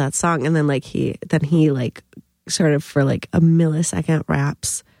like, yeah, that song, and then he like sort of for like a millisecond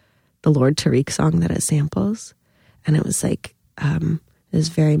raps the Lord Tariq song that it samples, and it was like it was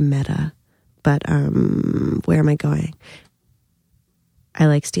very meta, but where am I going? I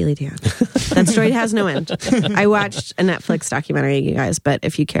like Steely Dan. That story has no end. I watched a Netflix documentary, you guys, but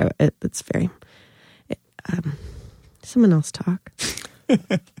if you care, it's very... someone else talk.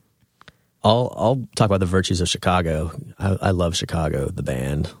 I'll talk about the virtues of Chicago. I love Chicago, the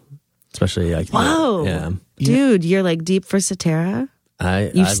band, especially like... Whoa! Yeah. Dude, you're like deep for Cetera?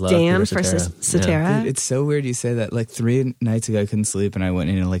 I stand for Cetera? Dude, it's so weird you say that. Like 3 nights ago, I couldn't sleep, and I went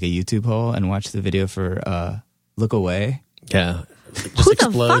into like a YouTube hole and watched the video for Look Away. Yeah. Just Who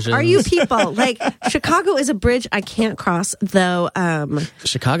explosions. the fuck are you people? Like, Chicago is a bridge I can't cross, though.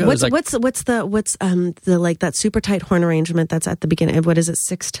 Chicago what's, is like... What's the like that super tight horn arrangement that's at the beginning? What is it,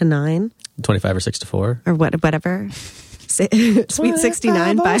 6 to 9? 25 or 6 to 4? Or whatever. Sweet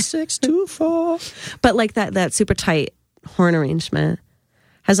 69 by 6 to 4. But like that super tight horn arrangement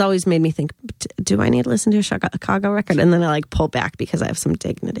has always made me think, do I need to listen to a Chicago record? And then I like pull back because I have some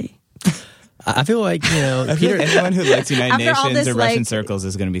dignity. I feel like, you know, Peter, anyone who likes United Nations this, or Russian like, circles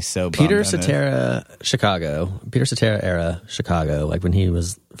is going to be so bummed. Peter Cetera era Chicago, like when he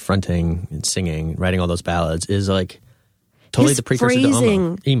was fronting and singing, writing all those ballads, is like totally His the precursor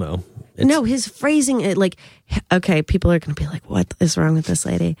phrasing, to emo. No, his phrasing, okay, people are going to be like, what is wrong with this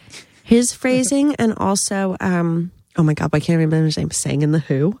lady? His phrasing, and also, oh my God, why can't I remember his name? Sang in The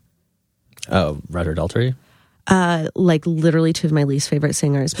Who. Oh, Roger Daltrey? Like literally 2 of my least favorite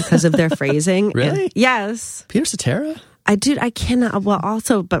singers because of their phrasing. Really? Yes. Peter Cetera? I cannot, well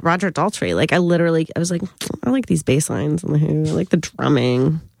also, but Roger Daltrey, like I was like, I like these bass lines in The Who, I like the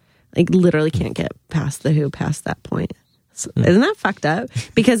drumming. Like literally can't get past The Who past that point. So, isn't that fucked up?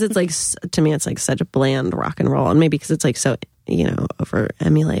 Because it's like, to me, it's like such a bland rock and roll. And maybe because it's like so, you know, over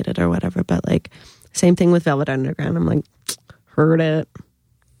emulated or whatever. But like, same thing with Velvet Underground. I'm like, heard it.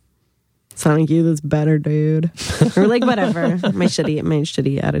 Sonic Youth is better, dude. Or like whatever. My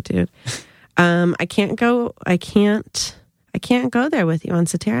shitty attitude. I can't go there with you on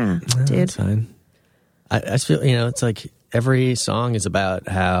Cetera, No, dude. That's fine. I just feel, you know, it's like every song is about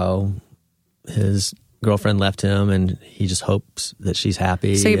how his girlfriend left him and he just hopes that she's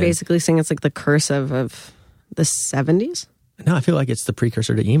happy. So you're basically saying it's like the curse of the 70s? No, I feel like it's the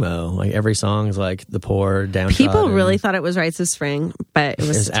precursor to emo. Like every song is like the poor, downtrodden. People really thought it was Rites of Spring, but it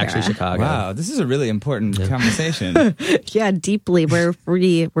was actually Chicago. Wow, this is a really important conversation. Yeah, deeply. We're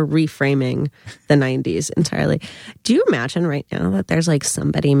reframing the 90s entirely. Do you imagine right now that there's like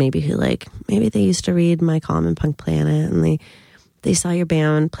somebody maybe who like, maybe they used to read My Column in Punk Planet and they saw your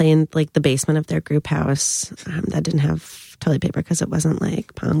band play in like the basement of their group house that didn't have toilet paper because it wasn't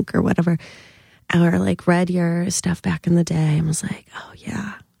like punk or whatever, or like read your stuff back in the day and was like, oh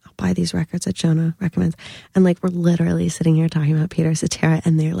yeah, I'll buy these records that Jonah recommends. And like, we're literally sitting here talking about Peter Cetera,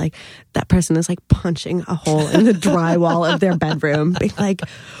 and they're like, that person is like punching a hole in the drywall of their bedroom, being like,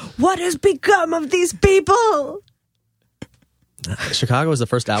 what has become of these people? Chicago was the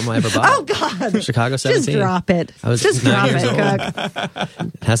first album I ever bought. Oh God! Chicago 17. Just drop it. I was Just 9 drop years it, old. Cook.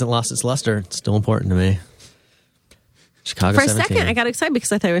 It hasn't lost its luster. It's still important to me. Chicago For a 17. second, I got excited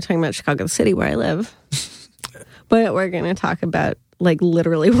because I thought we were talking about Chicago City, where I live. But we're going to talk about like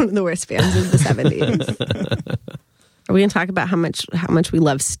literally one of the worst bands of the 70s. Are we going to talk about how much we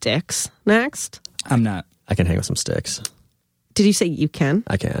love Styx next? I'm not. I can hang with some Sticks. Did you say you can?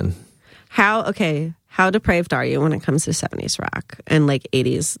 I can. How depraved are you when it comes to 70s rock and like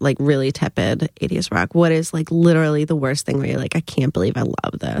 80s, like really tepid 80s rock? What is like literally the worst thing where you're like, I can't believe I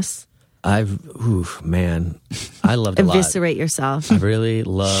love this? I loved a lot. Eviscerate yourself. I really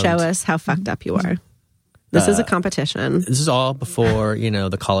loved. Show us how fucked up you are. This is a competition. This is all before,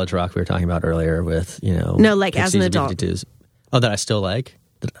 the college rock we were talking about earlier with, No, like as an Pixies and adult. B-52s. Oh, that I still like?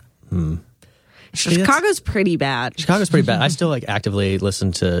 Chicago's pretty bad. Chicago's pretty bad. I still like actively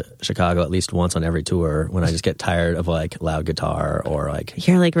listen to Chicago at least once on every tour when I just get tired of like loud guitar or like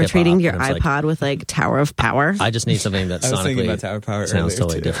You're like retreating to your hip-hop, and it's iPod with like Tower of Power. I just need something that I was thinking sonically about Tower Power sounds earlier,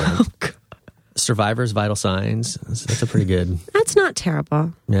 totally too. different. Survivors, Vital Signs. That's a pretty good. That's not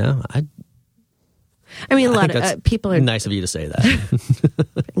terrible. Yeah, I mean, a I lot think of that's people are nice of you to say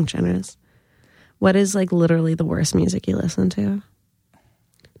that. being generous. What is like literally the worst music you listen to?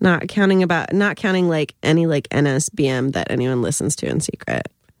 Not counting like any like NSBM that anyone listens to in secret.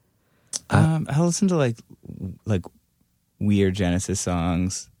 I listen to like weird Genesis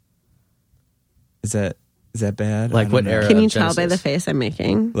songs. Is that bad? Like I don't what know. era? Can you of tell by the Genesis? face I'm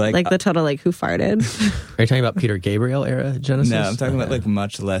making? Like- Like the total like who farted? Are you talking about Peter Gabriel era Genesis? No, I'm talking about Okay. like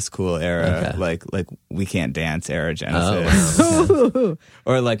much less cool era, Okay. like We Can't Dance era Oh, Genesis, wow.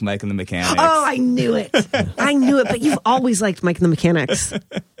 or like Mike and the Mechanics. Oh, I knew it. I knew it. But you've always liked Mike and the Mechanics.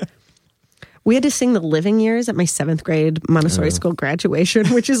 We had to sing the Living Years at my 7th grade Montessori school graduation,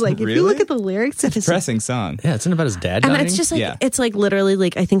 which is like, if you Really? look at the lyrics, it's Depressing song. Yeah, it's not about his dad and dying. it's just like, Yeah. it's like literally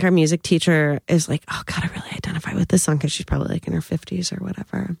like, I think our music teacher is like, oh God, I really identify with this song because she's probably like in her 50s or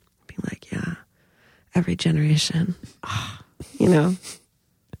whatever. Being like, yeah, every generation, Yeah.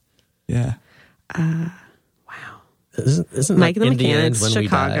 Isn't Mike like and the in the end Mechanics, when we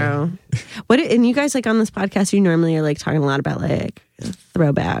die? Chicago. And you guys like on this podcast, you normally are like talking a lot about like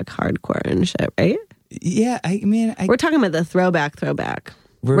throwback, hardcore and shit, right? Yeah, I mean, We're talking about the throwback.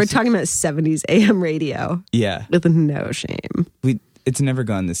 We're talking about 70s AM radio yeah, with no shame. it's never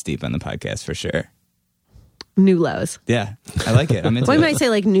gone this deep on the podcast for sure. New lows. Yeah, I like it. I'm into We it. might say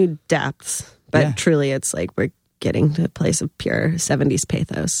like new depths, but Yeah. truly it's like we're getting to a place of pure 70s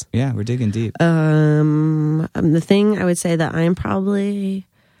pathos. Yeah, we're digging deep. The thing I would say that I'm probably,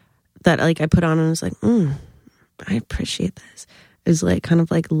 that like I put on and was like, I appreciate this, is like kind of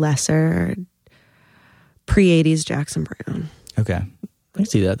like lesser pre-80s Jackson Browne. Okay. I can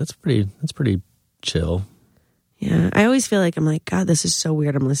see that. That's pretty chill. Yeah, I always feel like I'm like, God, this is so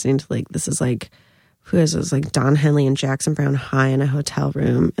weird. I'm listening to like, this is like, who is this? Like Don Henley and Jackson Browne high in a hotel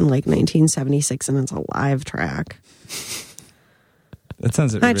room in like 1976, and it's a live track. That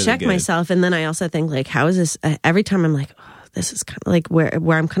sounds I really check good. myself, and then I also think like, how is this? Every time I'm like, oh, this is kind of like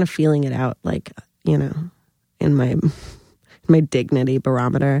where I'm kind of feeling it out, like in my dignity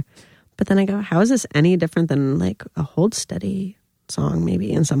barometer. But then I go, how is this any different than like a Hold Steady song?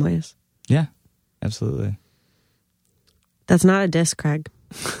 Maybe in some ways. Yeah, absolutely. That's not a diss, Craig.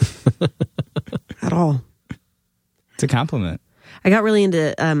 At all. It's a compliment. I got really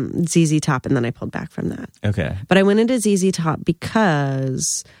into ZZ Top, and then I pulled back from that. Okay. But I went into ZZ Top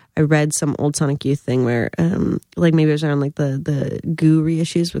because I read some old Sonic Youth thing where, like maybe it was around like the Goo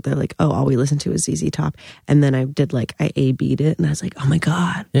reissues, where they're like, oh, all we listen to is ZZ Top. And then I did like, I A-B'd it, and I was like, oh my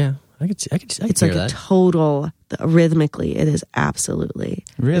God. Yeah, I could It's hear like that. a total, rhythmically, it is absolutely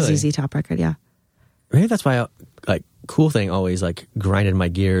Really? a ZZ Top record, yeah. Maybe that's why Cool Thing always like grinded my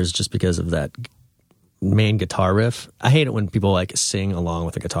gears, just because of that main guitar riff. I hate it when people like sing along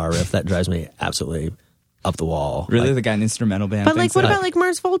with a guitar riff. That drives me absolutely up the wall. Really, Like, the guy in instrumental band. But like, thinks what that? about like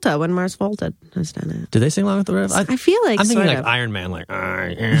Mars Volta, when Mars Volta has done it? do they sing along with the riff? I feel like I'm thinking sort like of. Iron Man, like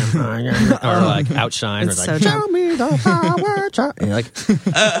I am, or like Outshine, or It's like so show me the power. And you're like,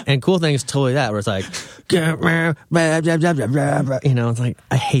 and Cool Thing is totally that, where it's like, it's like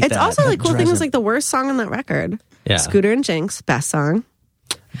I hate It's that. also That like Cool Thing drives was me- like the worst song on that record. Yeah. Scooter and Jinx, best song.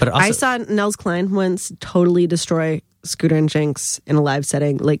 But also, I saw Nels Klein once totally destroy Scooter and Jinx in a live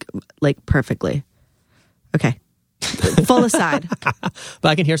setting, like perfectly. Okay. Full aside. But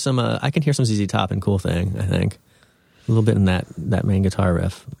I can hear some ZZ Top and Cool Thing, I think. A little bit in that main guitar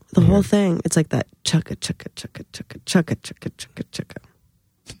riff. The whole thing. It's like that chugga, chugga, chugga, chugga, chugga, chugga, chugga, chugga.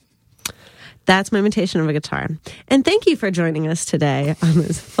 That's my imitation of a guitar. And thank you for joining us today on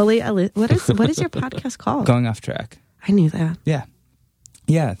this fully... What is your podcast called? Going Off Track. I knew that. Yeah.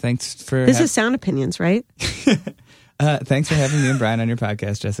 Yeah, thanks for... This is Sound Opinions, right? Thanks for having me and Brian on your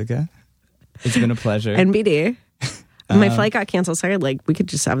podcast, Jessica. It's been a pleasure. NBD. My flight got canceled, so we could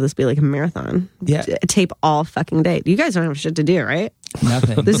just have this be like a marathon. Yeah. Tape all fucking day. You guys don't have shit to do, right?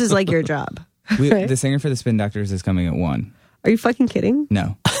 Nothing. This is like your job. Right? The singer for the Spin Doctors is coming at 1. Are you fucking kidding?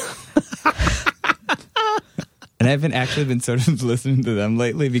 No. And I've actually been sort of listening to them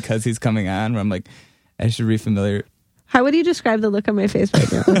lately because he's coming on, where I'm like, I should refamiliar. How would you describe the look on my face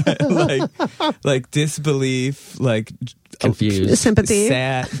right now? like disbelief, like confused, sympathy,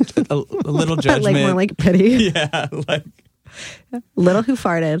 sad, a little judgment, like more like pity. Yeah, like little who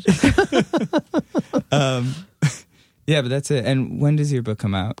farted. Yeah, but that's it. And when does your book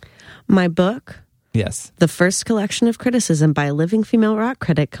come out? My book, yes, the first collection of criticism by a living female rock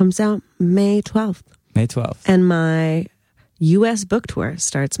critic, comes out May 12th. May 12th. And my U.S. book tour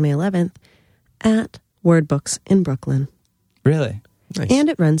starts May 11th at Word Books in Brooklyn. Really? Nice. And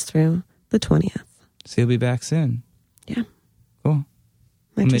it runs through the 20th. So you'll be back soon. Yeah. Cool.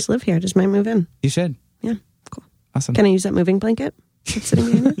 Might just live here. Just might move in. You should. Yeah. Cool. Awesome. Can I use that moving blanket that's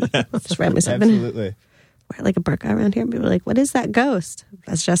sitting behind me? Just wrap myself in it. Absolutely. Wear like a burqa around here and people are like, what is that ghost?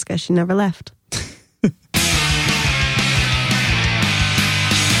 That's Jessica. She never left.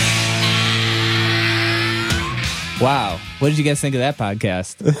 Wow. What did you guys think of that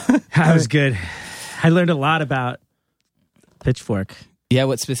podcast? That was good. I learned a lot about Pitchfork. Yeah,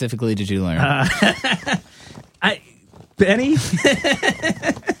 what specifically did you learn? Benny?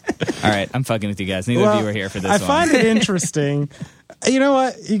 All right, I'm fucking with you guys. Neither of you were here for this I one. find it interesting. You know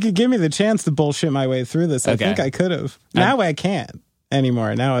what? You could give me the chance to bullshit my way through this. I Okay. think I could have. Now I can't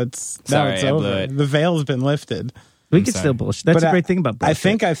anymore. Now it's Sorry, I blew over. it. The veil's been lifted. We could sorry. still bullshit. That's But a great thing about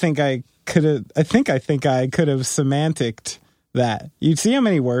bullshit. I think I could have. I think I could have semanticked that. You see how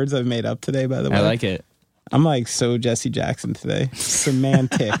many words I've made up today? By the way, I like it. I'm like so Jesse Jackson today.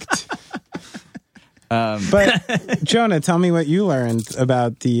 Semanticked. But Jonah, tell me what you learned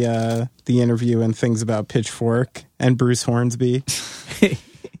about the interview and things about Pitchfork and Bruce Hornsby.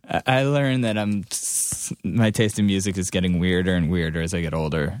 I learned that my taste in music is getting weirder and weirder as I get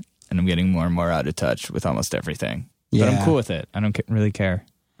older, and I'm getting more and more out of touch with almost everything. But I'm Yeah. cool with it. I don't really care.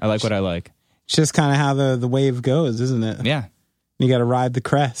 I like what I like. It's just kind of how the wave goes, isn't it? Yeah. You got to ride the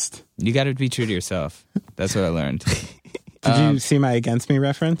crest. You got to be true to yourself. That's what I learned. Did you see my Against Me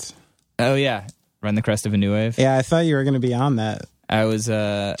reference? Oh, yeah. Run the crest of a new wave. Yeah, I thought you were going to be on that. I was,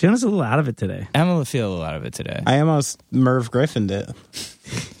 Jonah's a little out of it today. I'm going to feel a lot of it today. I almost Merv Griffined it.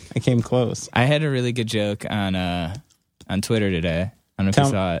 I came close. I had a really good joke on Twitter today. I don't know if you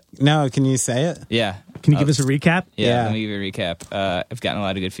saw it. No, can you say it? Yeah. Can you give us a recap? Yeah, Yeah. let me give you a recap. I've gotten a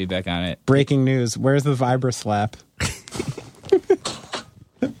lot of good feedback on it. Breaking news. Where's the Vibra slap?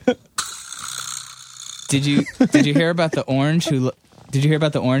 Did you hear about the orange who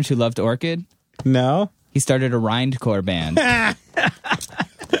loved Orchid? No? He started a rindcore band. I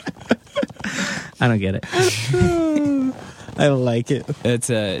don't get it. I like it. It's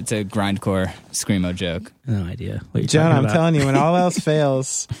a grindcore screamo joke. No idea what you're John, talking I'm about. telling you, when all else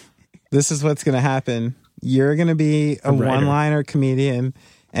fails, this is what's going to happen. You're going to be a writer. one-liner comedian,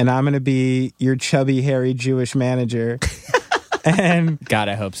 and I'm going to be your chubby, hairy Jewish manager. And God,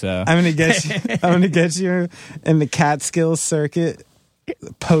 I hope so. I'm going to get you in the Catskills circuit,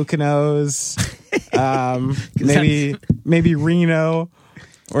 Poconos, maybe Reno.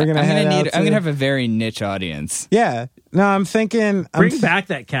 We're going to I'm gonna have a very niche audience. Yeah. No, I'm thinking Bring back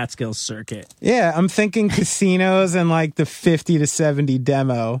that Catskills circuit. Yeah, I'm thinking casinos and like the 50 to 70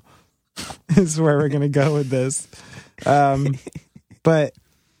 demo is where we're going to go with this. But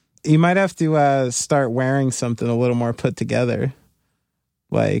you might have to start wearing something a little more put together.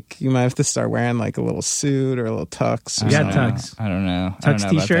 Like, you might have to start wearing like a little suit or a little tux. Or Yeah, something. tux. I don't know. Tux I don't know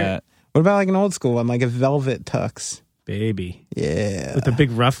t-shirt? about that. What about like an old school one, like a velvet tux? Baby. Yeah. With a big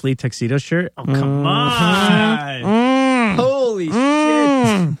roughly tuxedo shirt? Oh, come on. Holy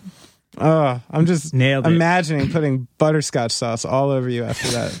shit. Oh, I'm just Nailed it. imagining putting butterscotch sauce all over you after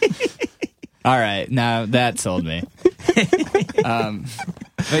that. All right, now that sold me.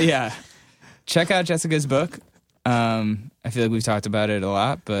 But yeah, check out Jessica's book. I feel like we've talked about it a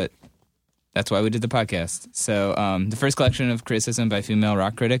lot, but that's why we did the podcast. So the first collection of criticism by female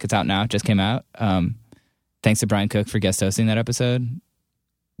rock critic, it's out now, just came out. Thanks to Brian Cook for guest hosting that episode.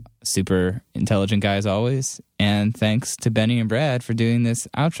 super intelligent guy as always. And thanks to Benny and Brad for doing this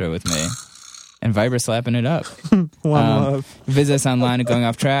outro with me. And Vibra slapping it up. Love. Visit us online at Going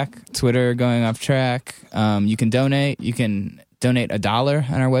Off Track, Twitter, Going Off Track. You can donate. You can donate $1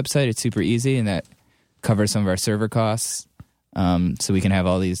 on our website. It's super easy, and that covers some of our server costs. So we can have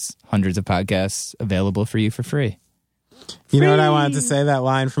all these hundreds of podcasts available for you for free. You know what I wanted to say? That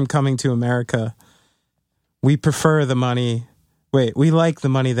line from Coming to America. We prefer the money. Wait, we like the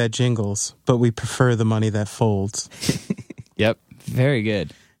money that jingles, but we prefer the money that folds. Yep. Very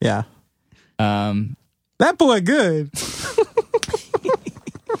good. Yeah. That boy good.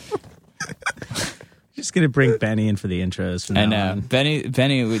 Just gonna bring Benny in for the intros. From I now know. on.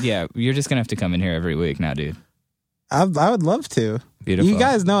 Benny, yeah, you're just going to have to come in here every week now, dude. I would love to. Beautiful. You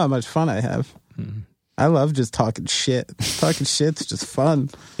guys know how much fun I have. I love just talking shit. Talking shit's just fun,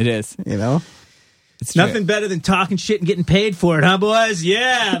 It is. you know? It's true. Nothing better than talking shit and getting paid for it, huh, boys?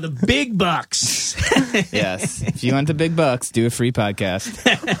 Yeah, the big bucks. Yes. If you want the big bucks, do a free podcast.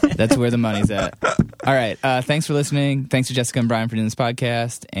 That's where the money's at. All right. Thanks for listening. Thanks to Jessica and Brian for doing this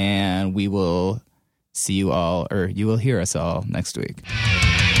podcast. And we will see you all, or you will hear us all next week.